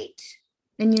 Right.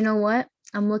 And you know what?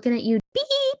 I'm looking at you. Beep.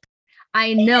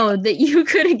 I know that you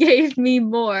could have gave me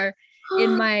more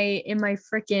in my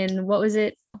freaking, what was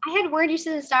it? I had word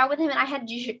uses and style with him, and I had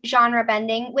genre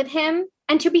bending with him.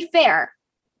 And to be fair,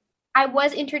 I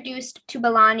was introduced to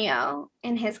Bolaño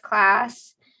in his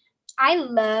class. I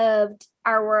loved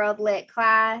our world lit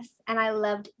class, and I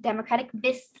loved Democratic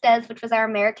Vistas, which was our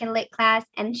American lit class,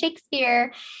 and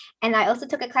Shakespeare. And I also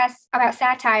took a class about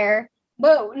satire.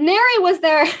 Whoa, nary was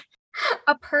there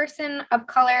a person of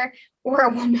color or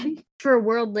a woman. For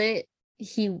world lit,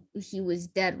 he was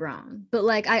dead wrong. But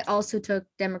like I also took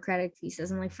Democratic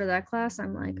Thesis, and like for that class,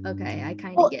 I'm like, okay, I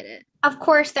kind of get it. Of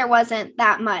course, there wasn't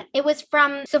that much. It was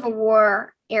from Civil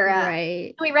War era.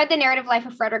 Right. We read The Narrative Life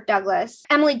of Frederick Douglass,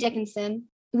 Emily Dickinson.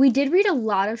 We did read a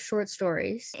lot of short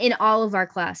stories in all of our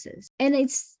classes. And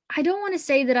I don't want to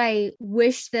say that I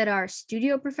wish that our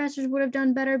studio professors would have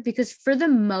done better, because for the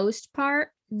most part,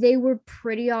 they were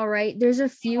pretty all right. There's a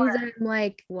few that I'm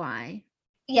like, why?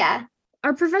 Yeah.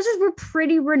 Our professors were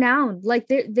pretty renowned. Like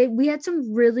we had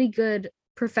some really good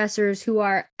professors who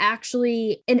are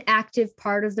actually an active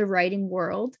part of the writing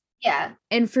world. Yeah.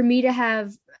 And for me to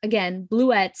have, again,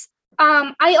 Bluettes.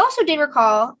 I also did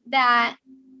recall that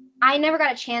I never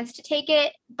got a chance to take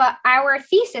it, but our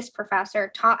thesis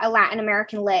professor taught a Latin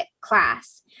American lit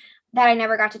class that I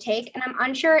never got to take. And I'm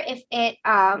unsure if it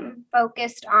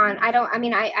focused on, I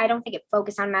don't think it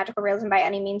focused on magical realism by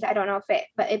any means. I don't know if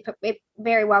but it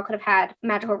very well could have had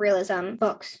magical realism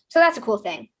books. So that's a cool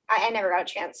thing. I never got a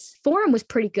chance. Forum was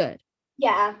pretty good.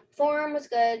 Yeah, Forum was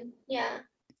good. Yeah.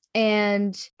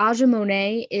 And Aja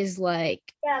Monet is like,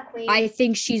 yeah, queen. I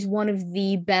think she's one of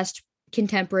the best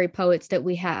contemporary poets that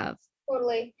we have.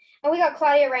 Totally. And we got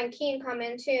Claudia Rankine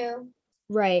coming too.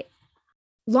 Right.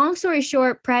 Long story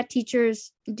short, Pratt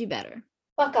teachers, do better.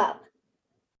 Fuck up.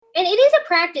 And it is a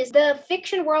practice. The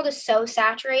fiction world is so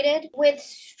saturated with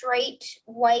straight,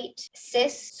 white,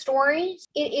 cis stories.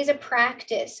 It is a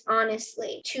practice,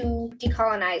 honestly, to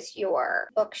decolonize your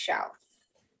bookshelf.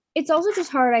 It's also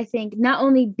just hard, I think, not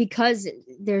only because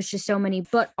there's just so many,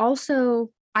 but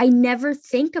also I never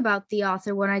think about the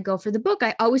author when I go for the book.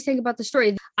 I always think about the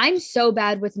story. I'm so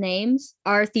bad with names.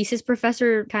 Our thesis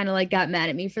professor kind of like got mad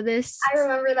at me for this. I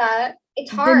remember that. It's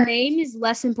hard. The name is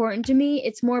less important to me.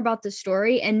 It's more about the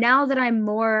story. And now that I'm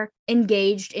more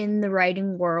engaged in the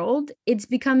writing world, it's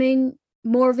becoming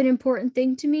more of an important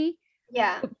thing to me.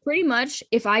 Yeah. But pretty much,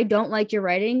 if I don't like your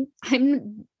writing,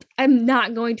 I'm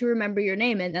not going to remember your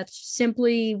name. And that's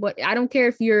simply what, I don't care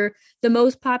if you're the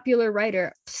most popular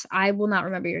writer, I will not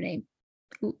remember your name.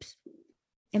 Oops.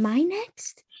 Am I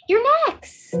next? You're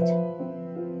next.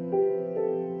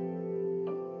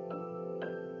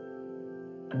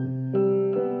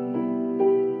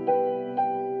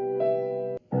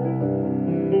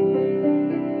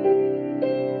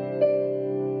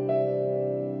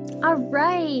 All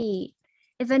right.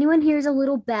 If anyone hears a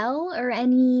little bell or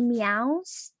any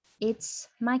meows, it's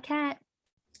my cat.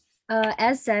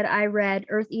 As said, I read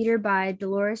Earth Eater by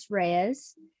Dolores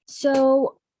Reyes.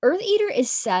 So Earth Eater is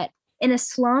set in a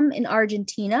slum in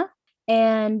Argentina,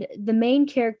 and the main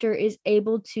character is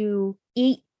able to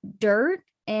eat dirt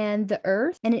and the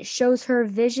earth, and it shows her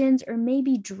visions or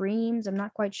maybe dreams, I'm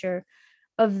not quite sure,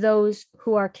 of those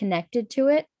who are connected to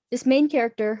it. This main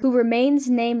character, who remains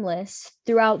nameless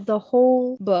throughout the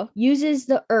whole book, uses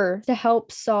the earth to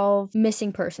help solve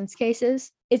missing persons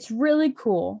cases. It's really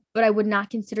cool, but I would not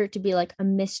consider it to be like a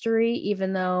mystery,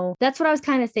 even though that's what I was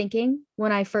kind of thinking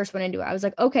when I first went into it. I was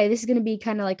like, okay, this is going to be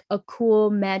kind of like a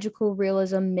cool magical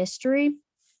realism mystery.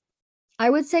 I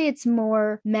would say it's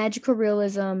more magical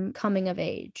realism coming of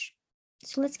age.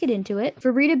 So let's get into it.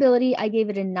 For readability, I gave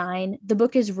it a 9. The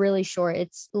book is really short.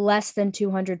 It's less than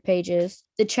 200 pages.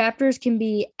 The chapters can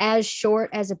be as short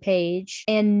as a page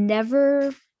and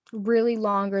never really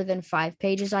longer than 5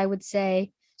 pages, I would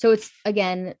say. So it's,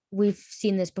 again, we've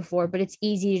seen this before, but it's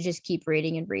easy to just keep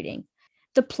reading and reading.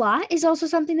 The plot is also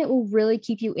something that will really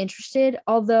keep you interested,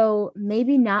 although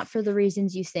maybe not for the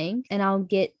reasons you think, and I'll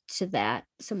get to that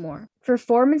some more. For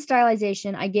form and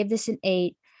stylization, I gave this an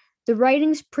 8. The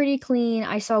writing's pretty clean.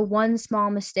 I saw one small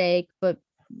mistake, but,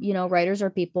 you know, writers are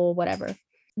people, whatever.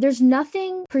 There's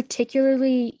nothing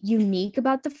particularly unique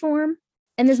about the form,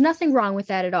 and there's nothing wrong with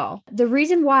that at all. The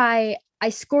reason why I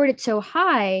scored it so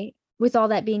high, with all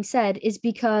that being said, is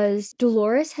because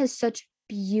Dolores has such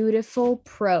beautiful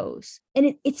prose,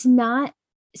 and it's not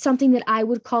something that I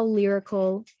would call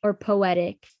lyrical or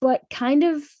poetic, but kind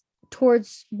of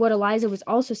towards what Eliza was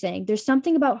also saying. There's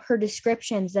something about her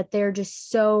descriptions that they're just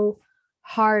so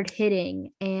hard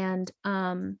hitting, and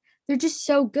they're just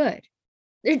so good.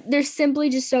 They're simply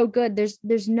just so good.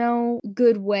 There's no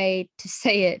good way to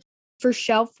say it. For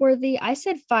shelf worthy, I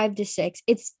said 5 to 6.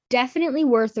 It's definitely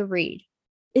worth a read.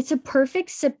 It's a perfect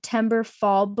September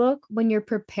fall book when you're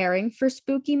preparing for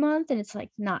spooky month, and it's like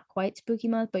not quite spooky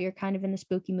month, but you're kind of in the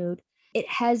spooky mood. It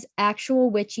has actual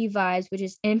witchy vibes, which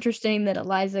is interesting that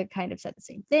Eliza kind of said the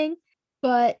same thing,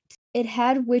 but it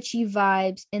had witchy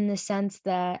vibes in the sense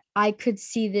that I could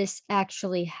see this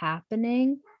actually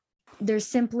happening. There's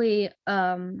simply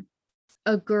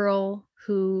a girl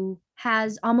who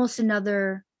has almost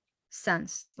another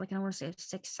sense. Like, I don't want to say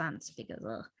sixth sense because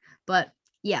but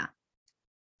yeah.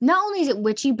 Not only is it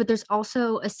witchy, but there's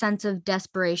also a sense of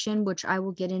desperation, which I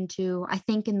will get into, I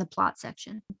think, in the plot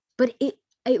section. But it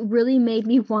really made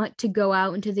me want to go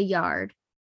out into the yard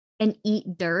and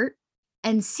eat dirt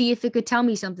and see if it could tell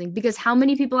me something. Because how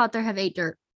many people out there have ate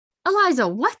dirt? Eliza,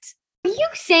 what? Are you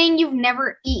saying you've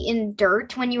never eaten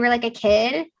dirt when you were like a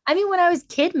kid? I mean, when I was a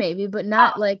kid, maybe, but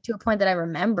not like to a point that I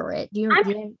remember it.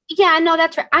 Yeah, no,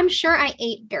 that's right. I'm sure I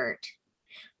ate dirt.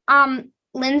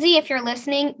 Lindsay, if you're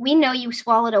listening, we know you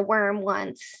swallowed a worm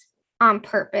once on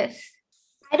purpose.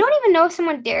 I don't even know if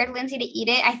someone dared Lindsay to eat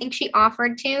it. I think she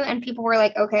offered to, and people were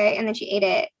like, okay, and then she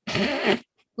ate it.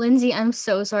 Lindsay, I'm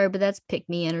so sorry, but that's pick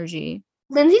me energy.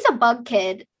 Lindsay's a bug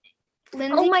kid.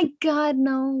 Lindsay, oh my God,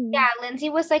 no. Yeah, Lindsay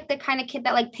was like the kind of kid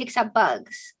that like picks up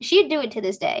bugs. She'd do it to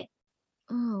this day.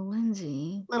 Oh,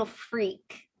 Lindsay. Little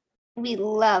freak. We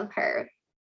love her.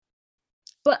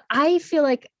 But I feel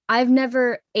like I've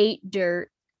never ate dirt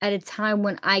at a time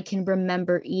when I can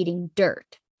remember eating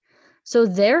dirt. So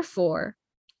therefore,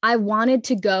 I wanted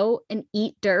to go and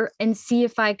eat dirt and see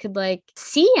if I could like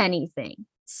see anything.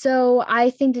 So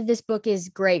I think that this book is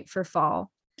great for fall.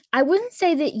 I wouldn't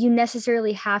say that you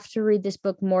necessarily have to read this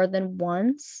book more than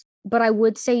once, but I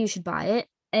would say you should buy it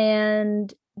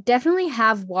and definitely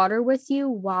have water with you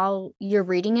while you're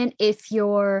reading it.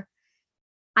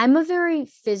 I'm a very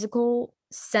physical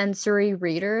sensory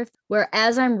reader where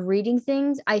as I'm reading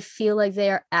things, I feel like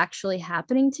they are actually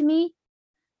happening to me.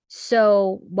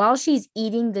 So while she's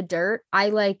eating the dirt, I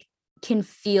like can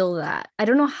feel that. I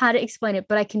don't know how to explain it,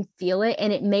 but I can feel it.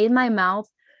 And it made my mouth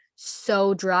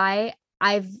so dry.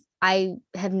 I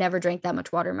have never drank that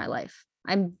much water in my life.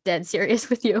 I'm dead serious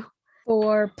with you.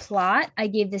 For plot, I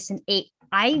gave this an 8.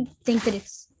 I think that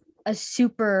it's a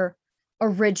super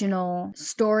original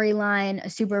storyline, a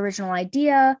super original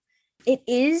idea. It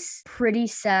is pretty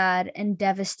sad and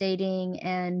devastating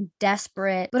and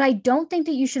desperate, but I don't think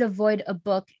that you should avoid a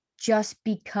book just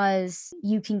because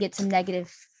you can get some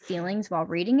negative feelings while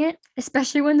reading it,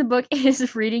 especially when the book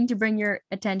is reading to bring your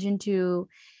attention to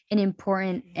an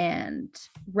important and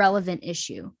relevant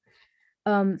issue.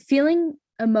 Feeling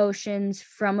emotions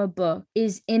from a book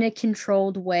is in a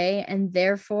controlled way, and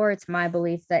therefore it's my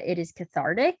belief that it is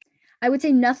cathartic. I would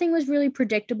say nothing was really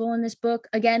predictable in this book.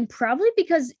 Again, probably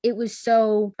because it was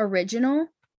so original.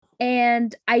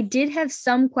 And I did have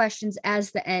some questions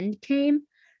as the end came,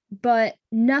 but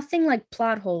nothing like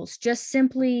plot holes, just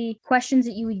simply questions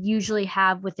that you would usually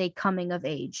have with a coming of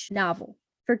age novel.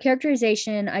 For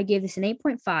characterization, I gave this an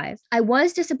 8.5. I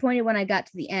was disappointed when I got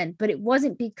to the end, but it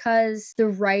wasn't because the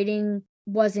writing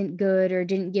wasn't good or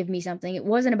didn't give me something. It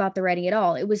wasn't about the writing at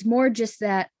all. It was more just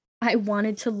that I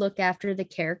wanted to look after the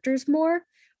characters more,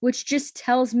 which just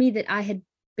tells me that I had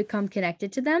become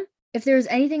connected to them. If there was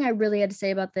anything I really had to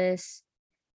say about this,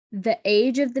 the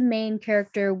age of the main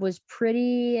character was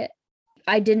pretty,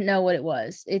 I didn't know what it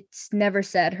was. It's never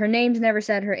said. Her name's never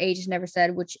said. Her age is never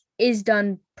said, which is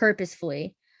done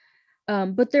purposefully.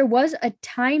 But there was a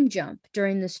time jump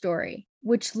during the story,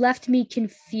 which left me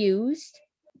confused.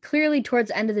 Clearly, towards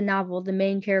the end of the novel, the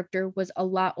main character was a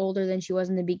lot older than she was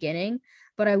in the beginning,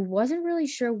 but I wasn't really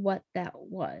sure what that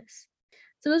was.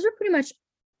 So those were pretty much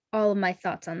all of my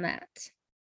thoughts on that.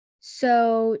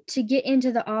 So to get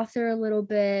into the author a little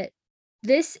bit,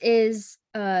 this is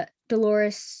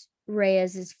Dolores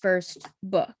Reyes's first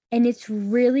book, and it's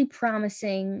really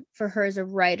promising for her as a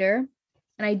writer,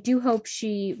 and I do hope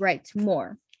she writes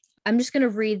more. I'm just going to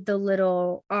read the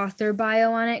little author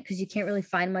bio on it because you can't really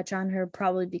find much on her,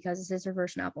 probably because this is her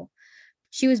first novel.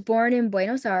 She was born in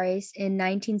Buenos Aires in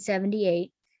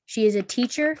 1978. She is a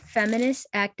teacher, feminist,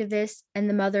 activist, and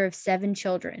the mother of 7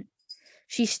 children.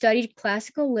 She studied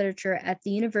classical literature at the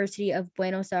University of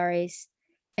Buenos Aires,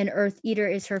 and Earth Eater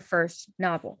is her first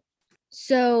novel.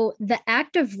 So the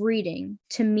act of reading,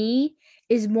 to me,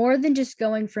 is more than just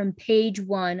going from page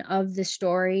 1 of the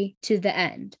story to the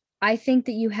end. I think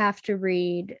that you have to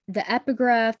read the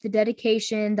epigraph, the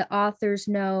dedication, the author's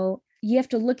note. You have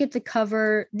to look at the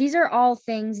cover. These are all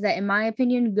things that, in my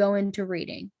opinion, go into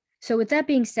reading. So with that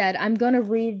being said, I'm going to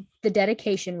read the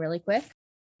dedication really quick.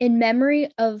 In memory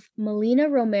of Melina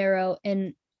Romero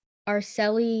and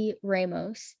Arceli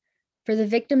Ramos, for the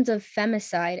victims of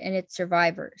femicide and its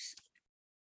survivors.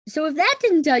 So if that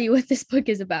didn't tell you what this book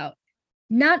is about,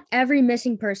 not every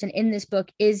missing person in this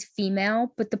book is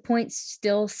female, but the point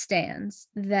still stands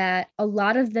that a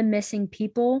lot of the missing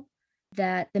people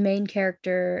that the main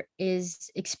character is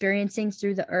experiencing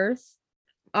through the earth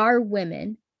are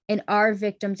women and are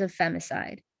victims of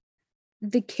femicide.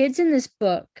 The kids in this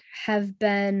book have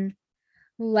been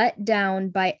let down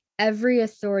by every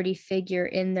authority figure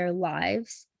in their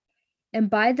lives. And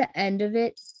by the end of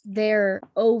it, they're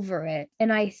over it.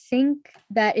 And I think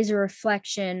that is a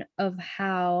reflection of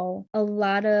how a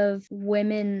lot of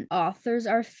women authors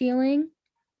are feeling.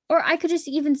 Or I could just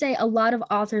even say a lot of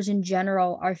authors in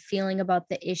general are feeling about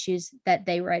the issues that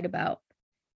they write about,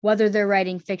 whether they're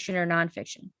writing fiction or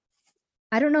nonfiction.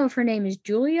 I don't know if her name is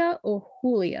Julia or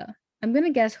Julia. I'm going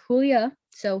to guess Julia.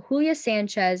 So Julia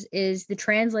Sanchez is the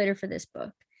translator for this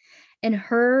book. And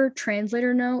her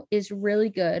translator note is really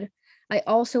good. I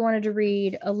also wanted to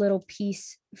read a little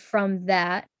piece from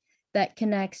that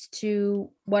connects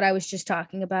to what I was just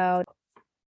talking about.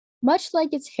 Much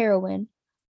like its heroine,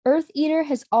 Earth Eater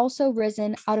has also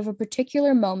risen out of a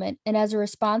particular moment and as a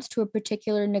response to a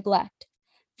particular neglect.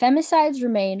 Femicides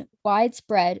remain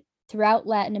widespread throughout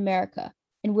Latin America,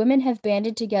 and women have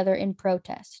banded together in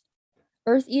protest.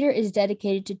 Earth Eater is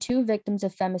dedicated to 2 victims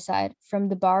of femicide from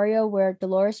the barrio where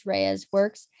Dolores Reyes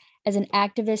works as an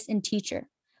activist and teacher.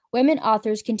 Women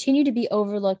authors continue to be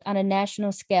overlooked on a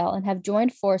national scale and have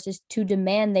joined forces to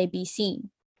demand they be seen.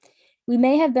 We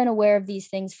may have been aware of these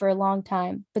things for a long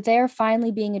time, but they are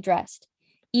finally being addressed.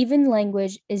 Even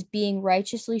language is being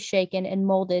righteously shaken and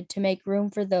molded to make room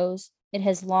for those it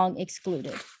has long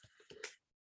excluded.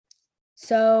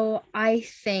 So I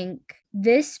think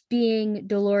this being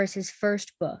Dolores's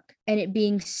first book and it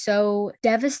being so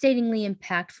devastatingly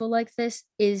impactful like this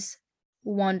is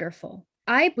wonderful.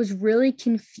 I was really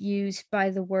confused by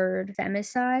the word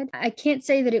femicide. I can't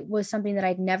say that it was something that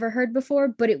I'd never heard before,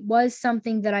 but it was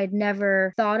something that I'd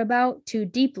never thought about too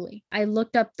deeply. I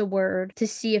looked up the word to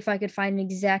see if I could find an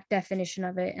exact definition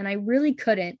of it, and I really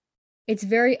couldn't. It's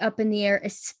very up in the air,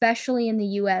 especially in the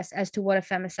US, as to what a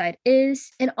femicide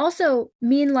is. And also,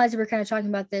 me and Liza were kind of talking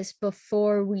about this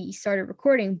before we started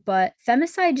recording, but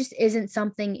femicide just isn't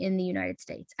something in the United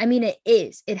States. I mean, it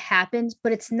is, it happens,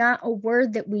 but it's not a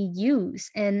word that we use.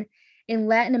 And in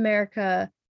Latin America,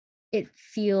 it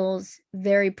feels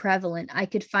very prevalent. I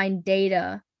could find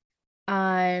data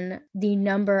on the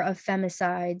number of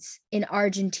femicides in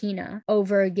Argentina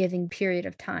over a given period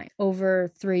of time, over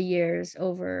 3 years,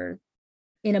 over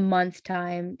in a month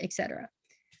time, etc.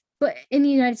 But in the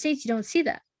United States, you don't see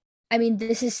that. I mean,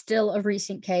 this is still a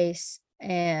recent case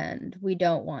and we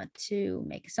don't want to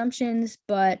make assumptions,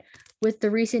 but with the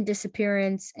recent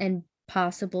disappearance and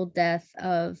possible death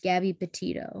of Gabby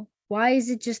Petito, why is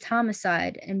it just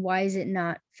homicide and why is it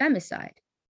not femicide?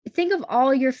 Think of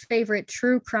all your favorite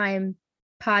true crime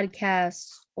podcasts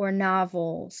or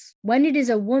novels. When it is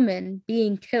a woman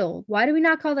being killed, why do we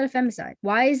not call that a femicide?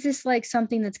 Why is this like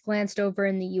something that's glanced over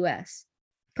in the US?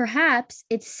 Perhaps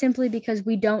it's simply because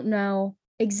we don't know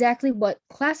exactly what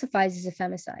classifies as a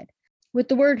femicide. With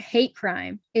the word hate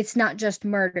crime, it's not just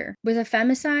murder. With a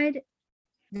femicide,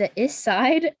 the is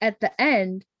side at the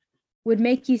end would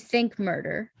make you think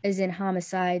murder, as in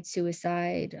homicide,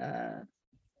 suicide,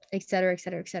 et cetera, et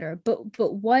cetera, et cetera. But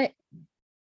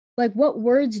what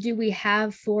words do we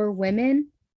have for women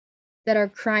that are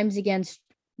crimes against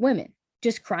women?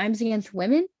 Just crimes against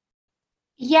women?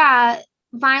 Yeah,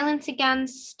 violence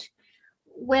against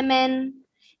women.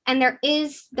 And there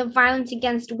is the Violence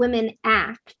Against Women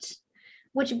Act,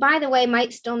 which, by the way,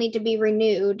 might still need to be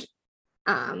renewed.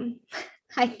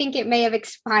 I think it may have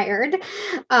expired.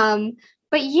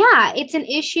 But yeah, it's an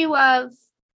issue of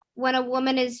when a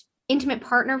woman is intimate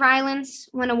partner violence,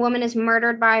 when a woman is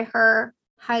murdered by her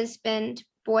husband,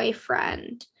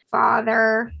 boyfriend,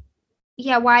 father.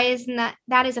 Yeah, why isn't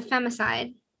that is a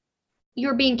femicide?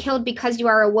 You're being killed because you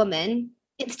are a woman.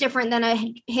 It's different than a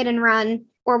hit and run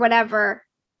or whatever.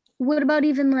 What about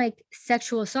even like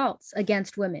sexual assaults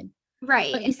against women?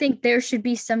 Right. But you think there should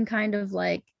be some kind of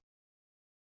like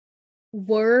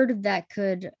word that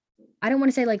could, I don't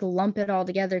want to say like lump it all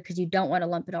together because you don't want to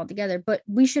lump it all together, but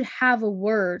we should have a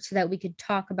word so that we could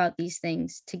talk about these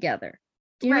things together.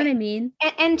 Do you know what I mean?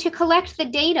 And to collect the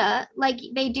data like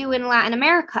they do in Latin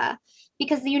America,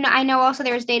 because I know also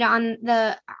there's data on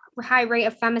the high rate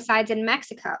of femicides in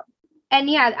Mexico. And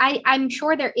yeah, I'm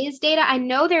sure there is data. I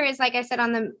know there is, like I said,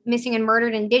 on the missing and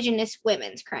murdered Indigenous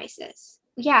women's crisis.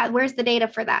 Yeah, where's the data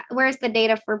for that? Where's the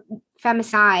data for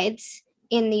femicides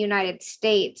in the United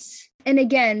States? And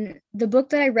again, the book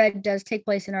that I read does take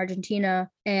place in Argentina,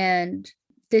 and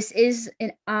this is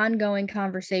an ongoing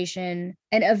conversation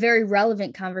and a very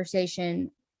relevant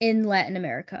conversation in Latin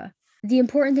America. The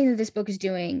important thing that this book is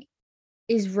doing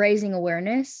is raising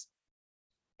awareness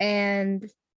and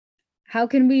how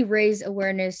can we raise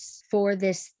awareness for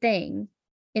this thing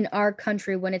in our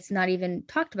country when it's not even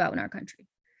talked about in our country?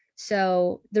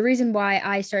 So the reason why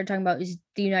I started talking about is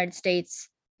the United States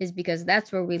is because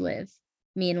that's where we live,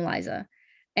 me and Eliza,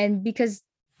 and because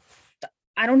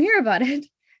I don't hear about it.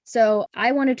 So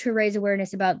I wanted to raise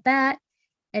awareness about that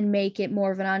and make it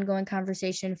more of an ongoing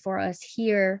conversation for us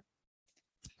here.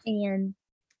 And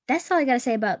that's all I got to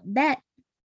say about that.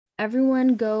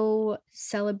 Everyone go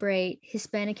celebrate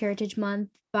Hispanic Heritage Month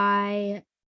by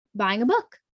buying a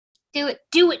book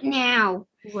Do it now.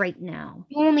 right now.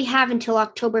 You only have until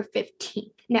October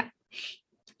 15th. No,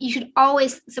 you should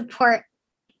always support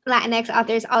Latinx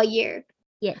authors all year,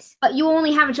 Yes. but you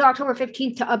only have until October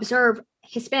 15th to observe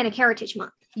Hispanic Heritage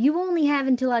Month. You only have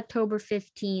until October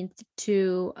 15th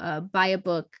to buy a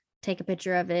book, take a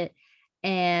picture of it,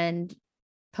 and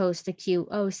post a cute,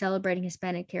 celebrating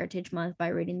Hispanic Heritage Month by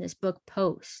reading this book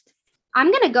post.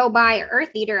 I'm going to go buy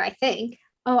Earth Eater, I think.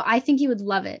 Oh, I think you would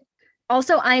love it.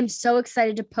 Also, I am so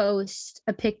excited to post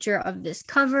a picture of this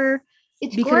cover.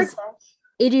 It's because gorgeous.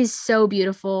 it is so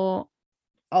beautiful.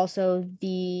 Also,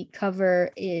 the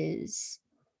cover is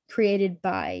created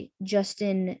by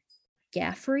Justin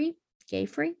Gaffrey.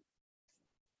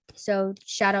 So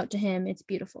shout out to him. It's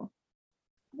beautiful.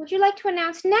 Would you like to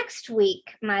announce next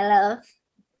week, my love?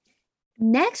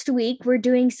 Next week, we're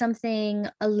doing something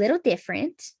a little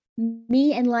different.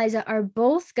 Me and Liza are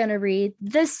both going to read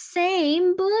the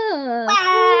same book.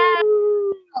 Wow.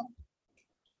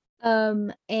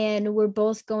 And we're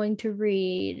both going to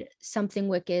read Something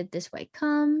Wicked This Way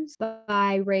Comes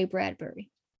by Ray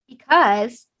Bradbury.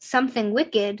 Because Something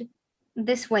Wicked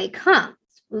This Way Comes.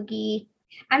 Spooky.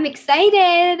 I'm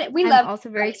excited. I'm also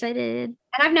very excited. And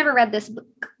I've never read this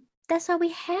book. That's all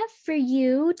we have for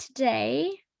you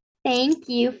today. Thank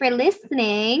you for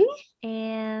listening.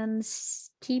 And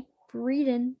keep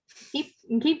reading.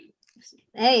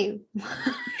 Hey,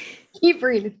 keep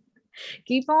reading.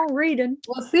 Keep on reading.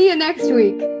 We'll see you next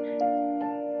week. Do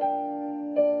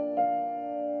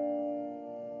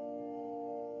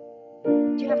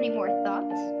you have any more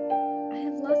thoughts? I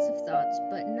have lots of thoughts,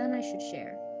 but none I should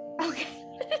share. Okay.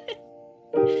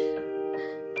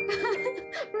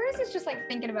 Marissa's just like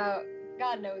thinking about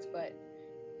God knows what.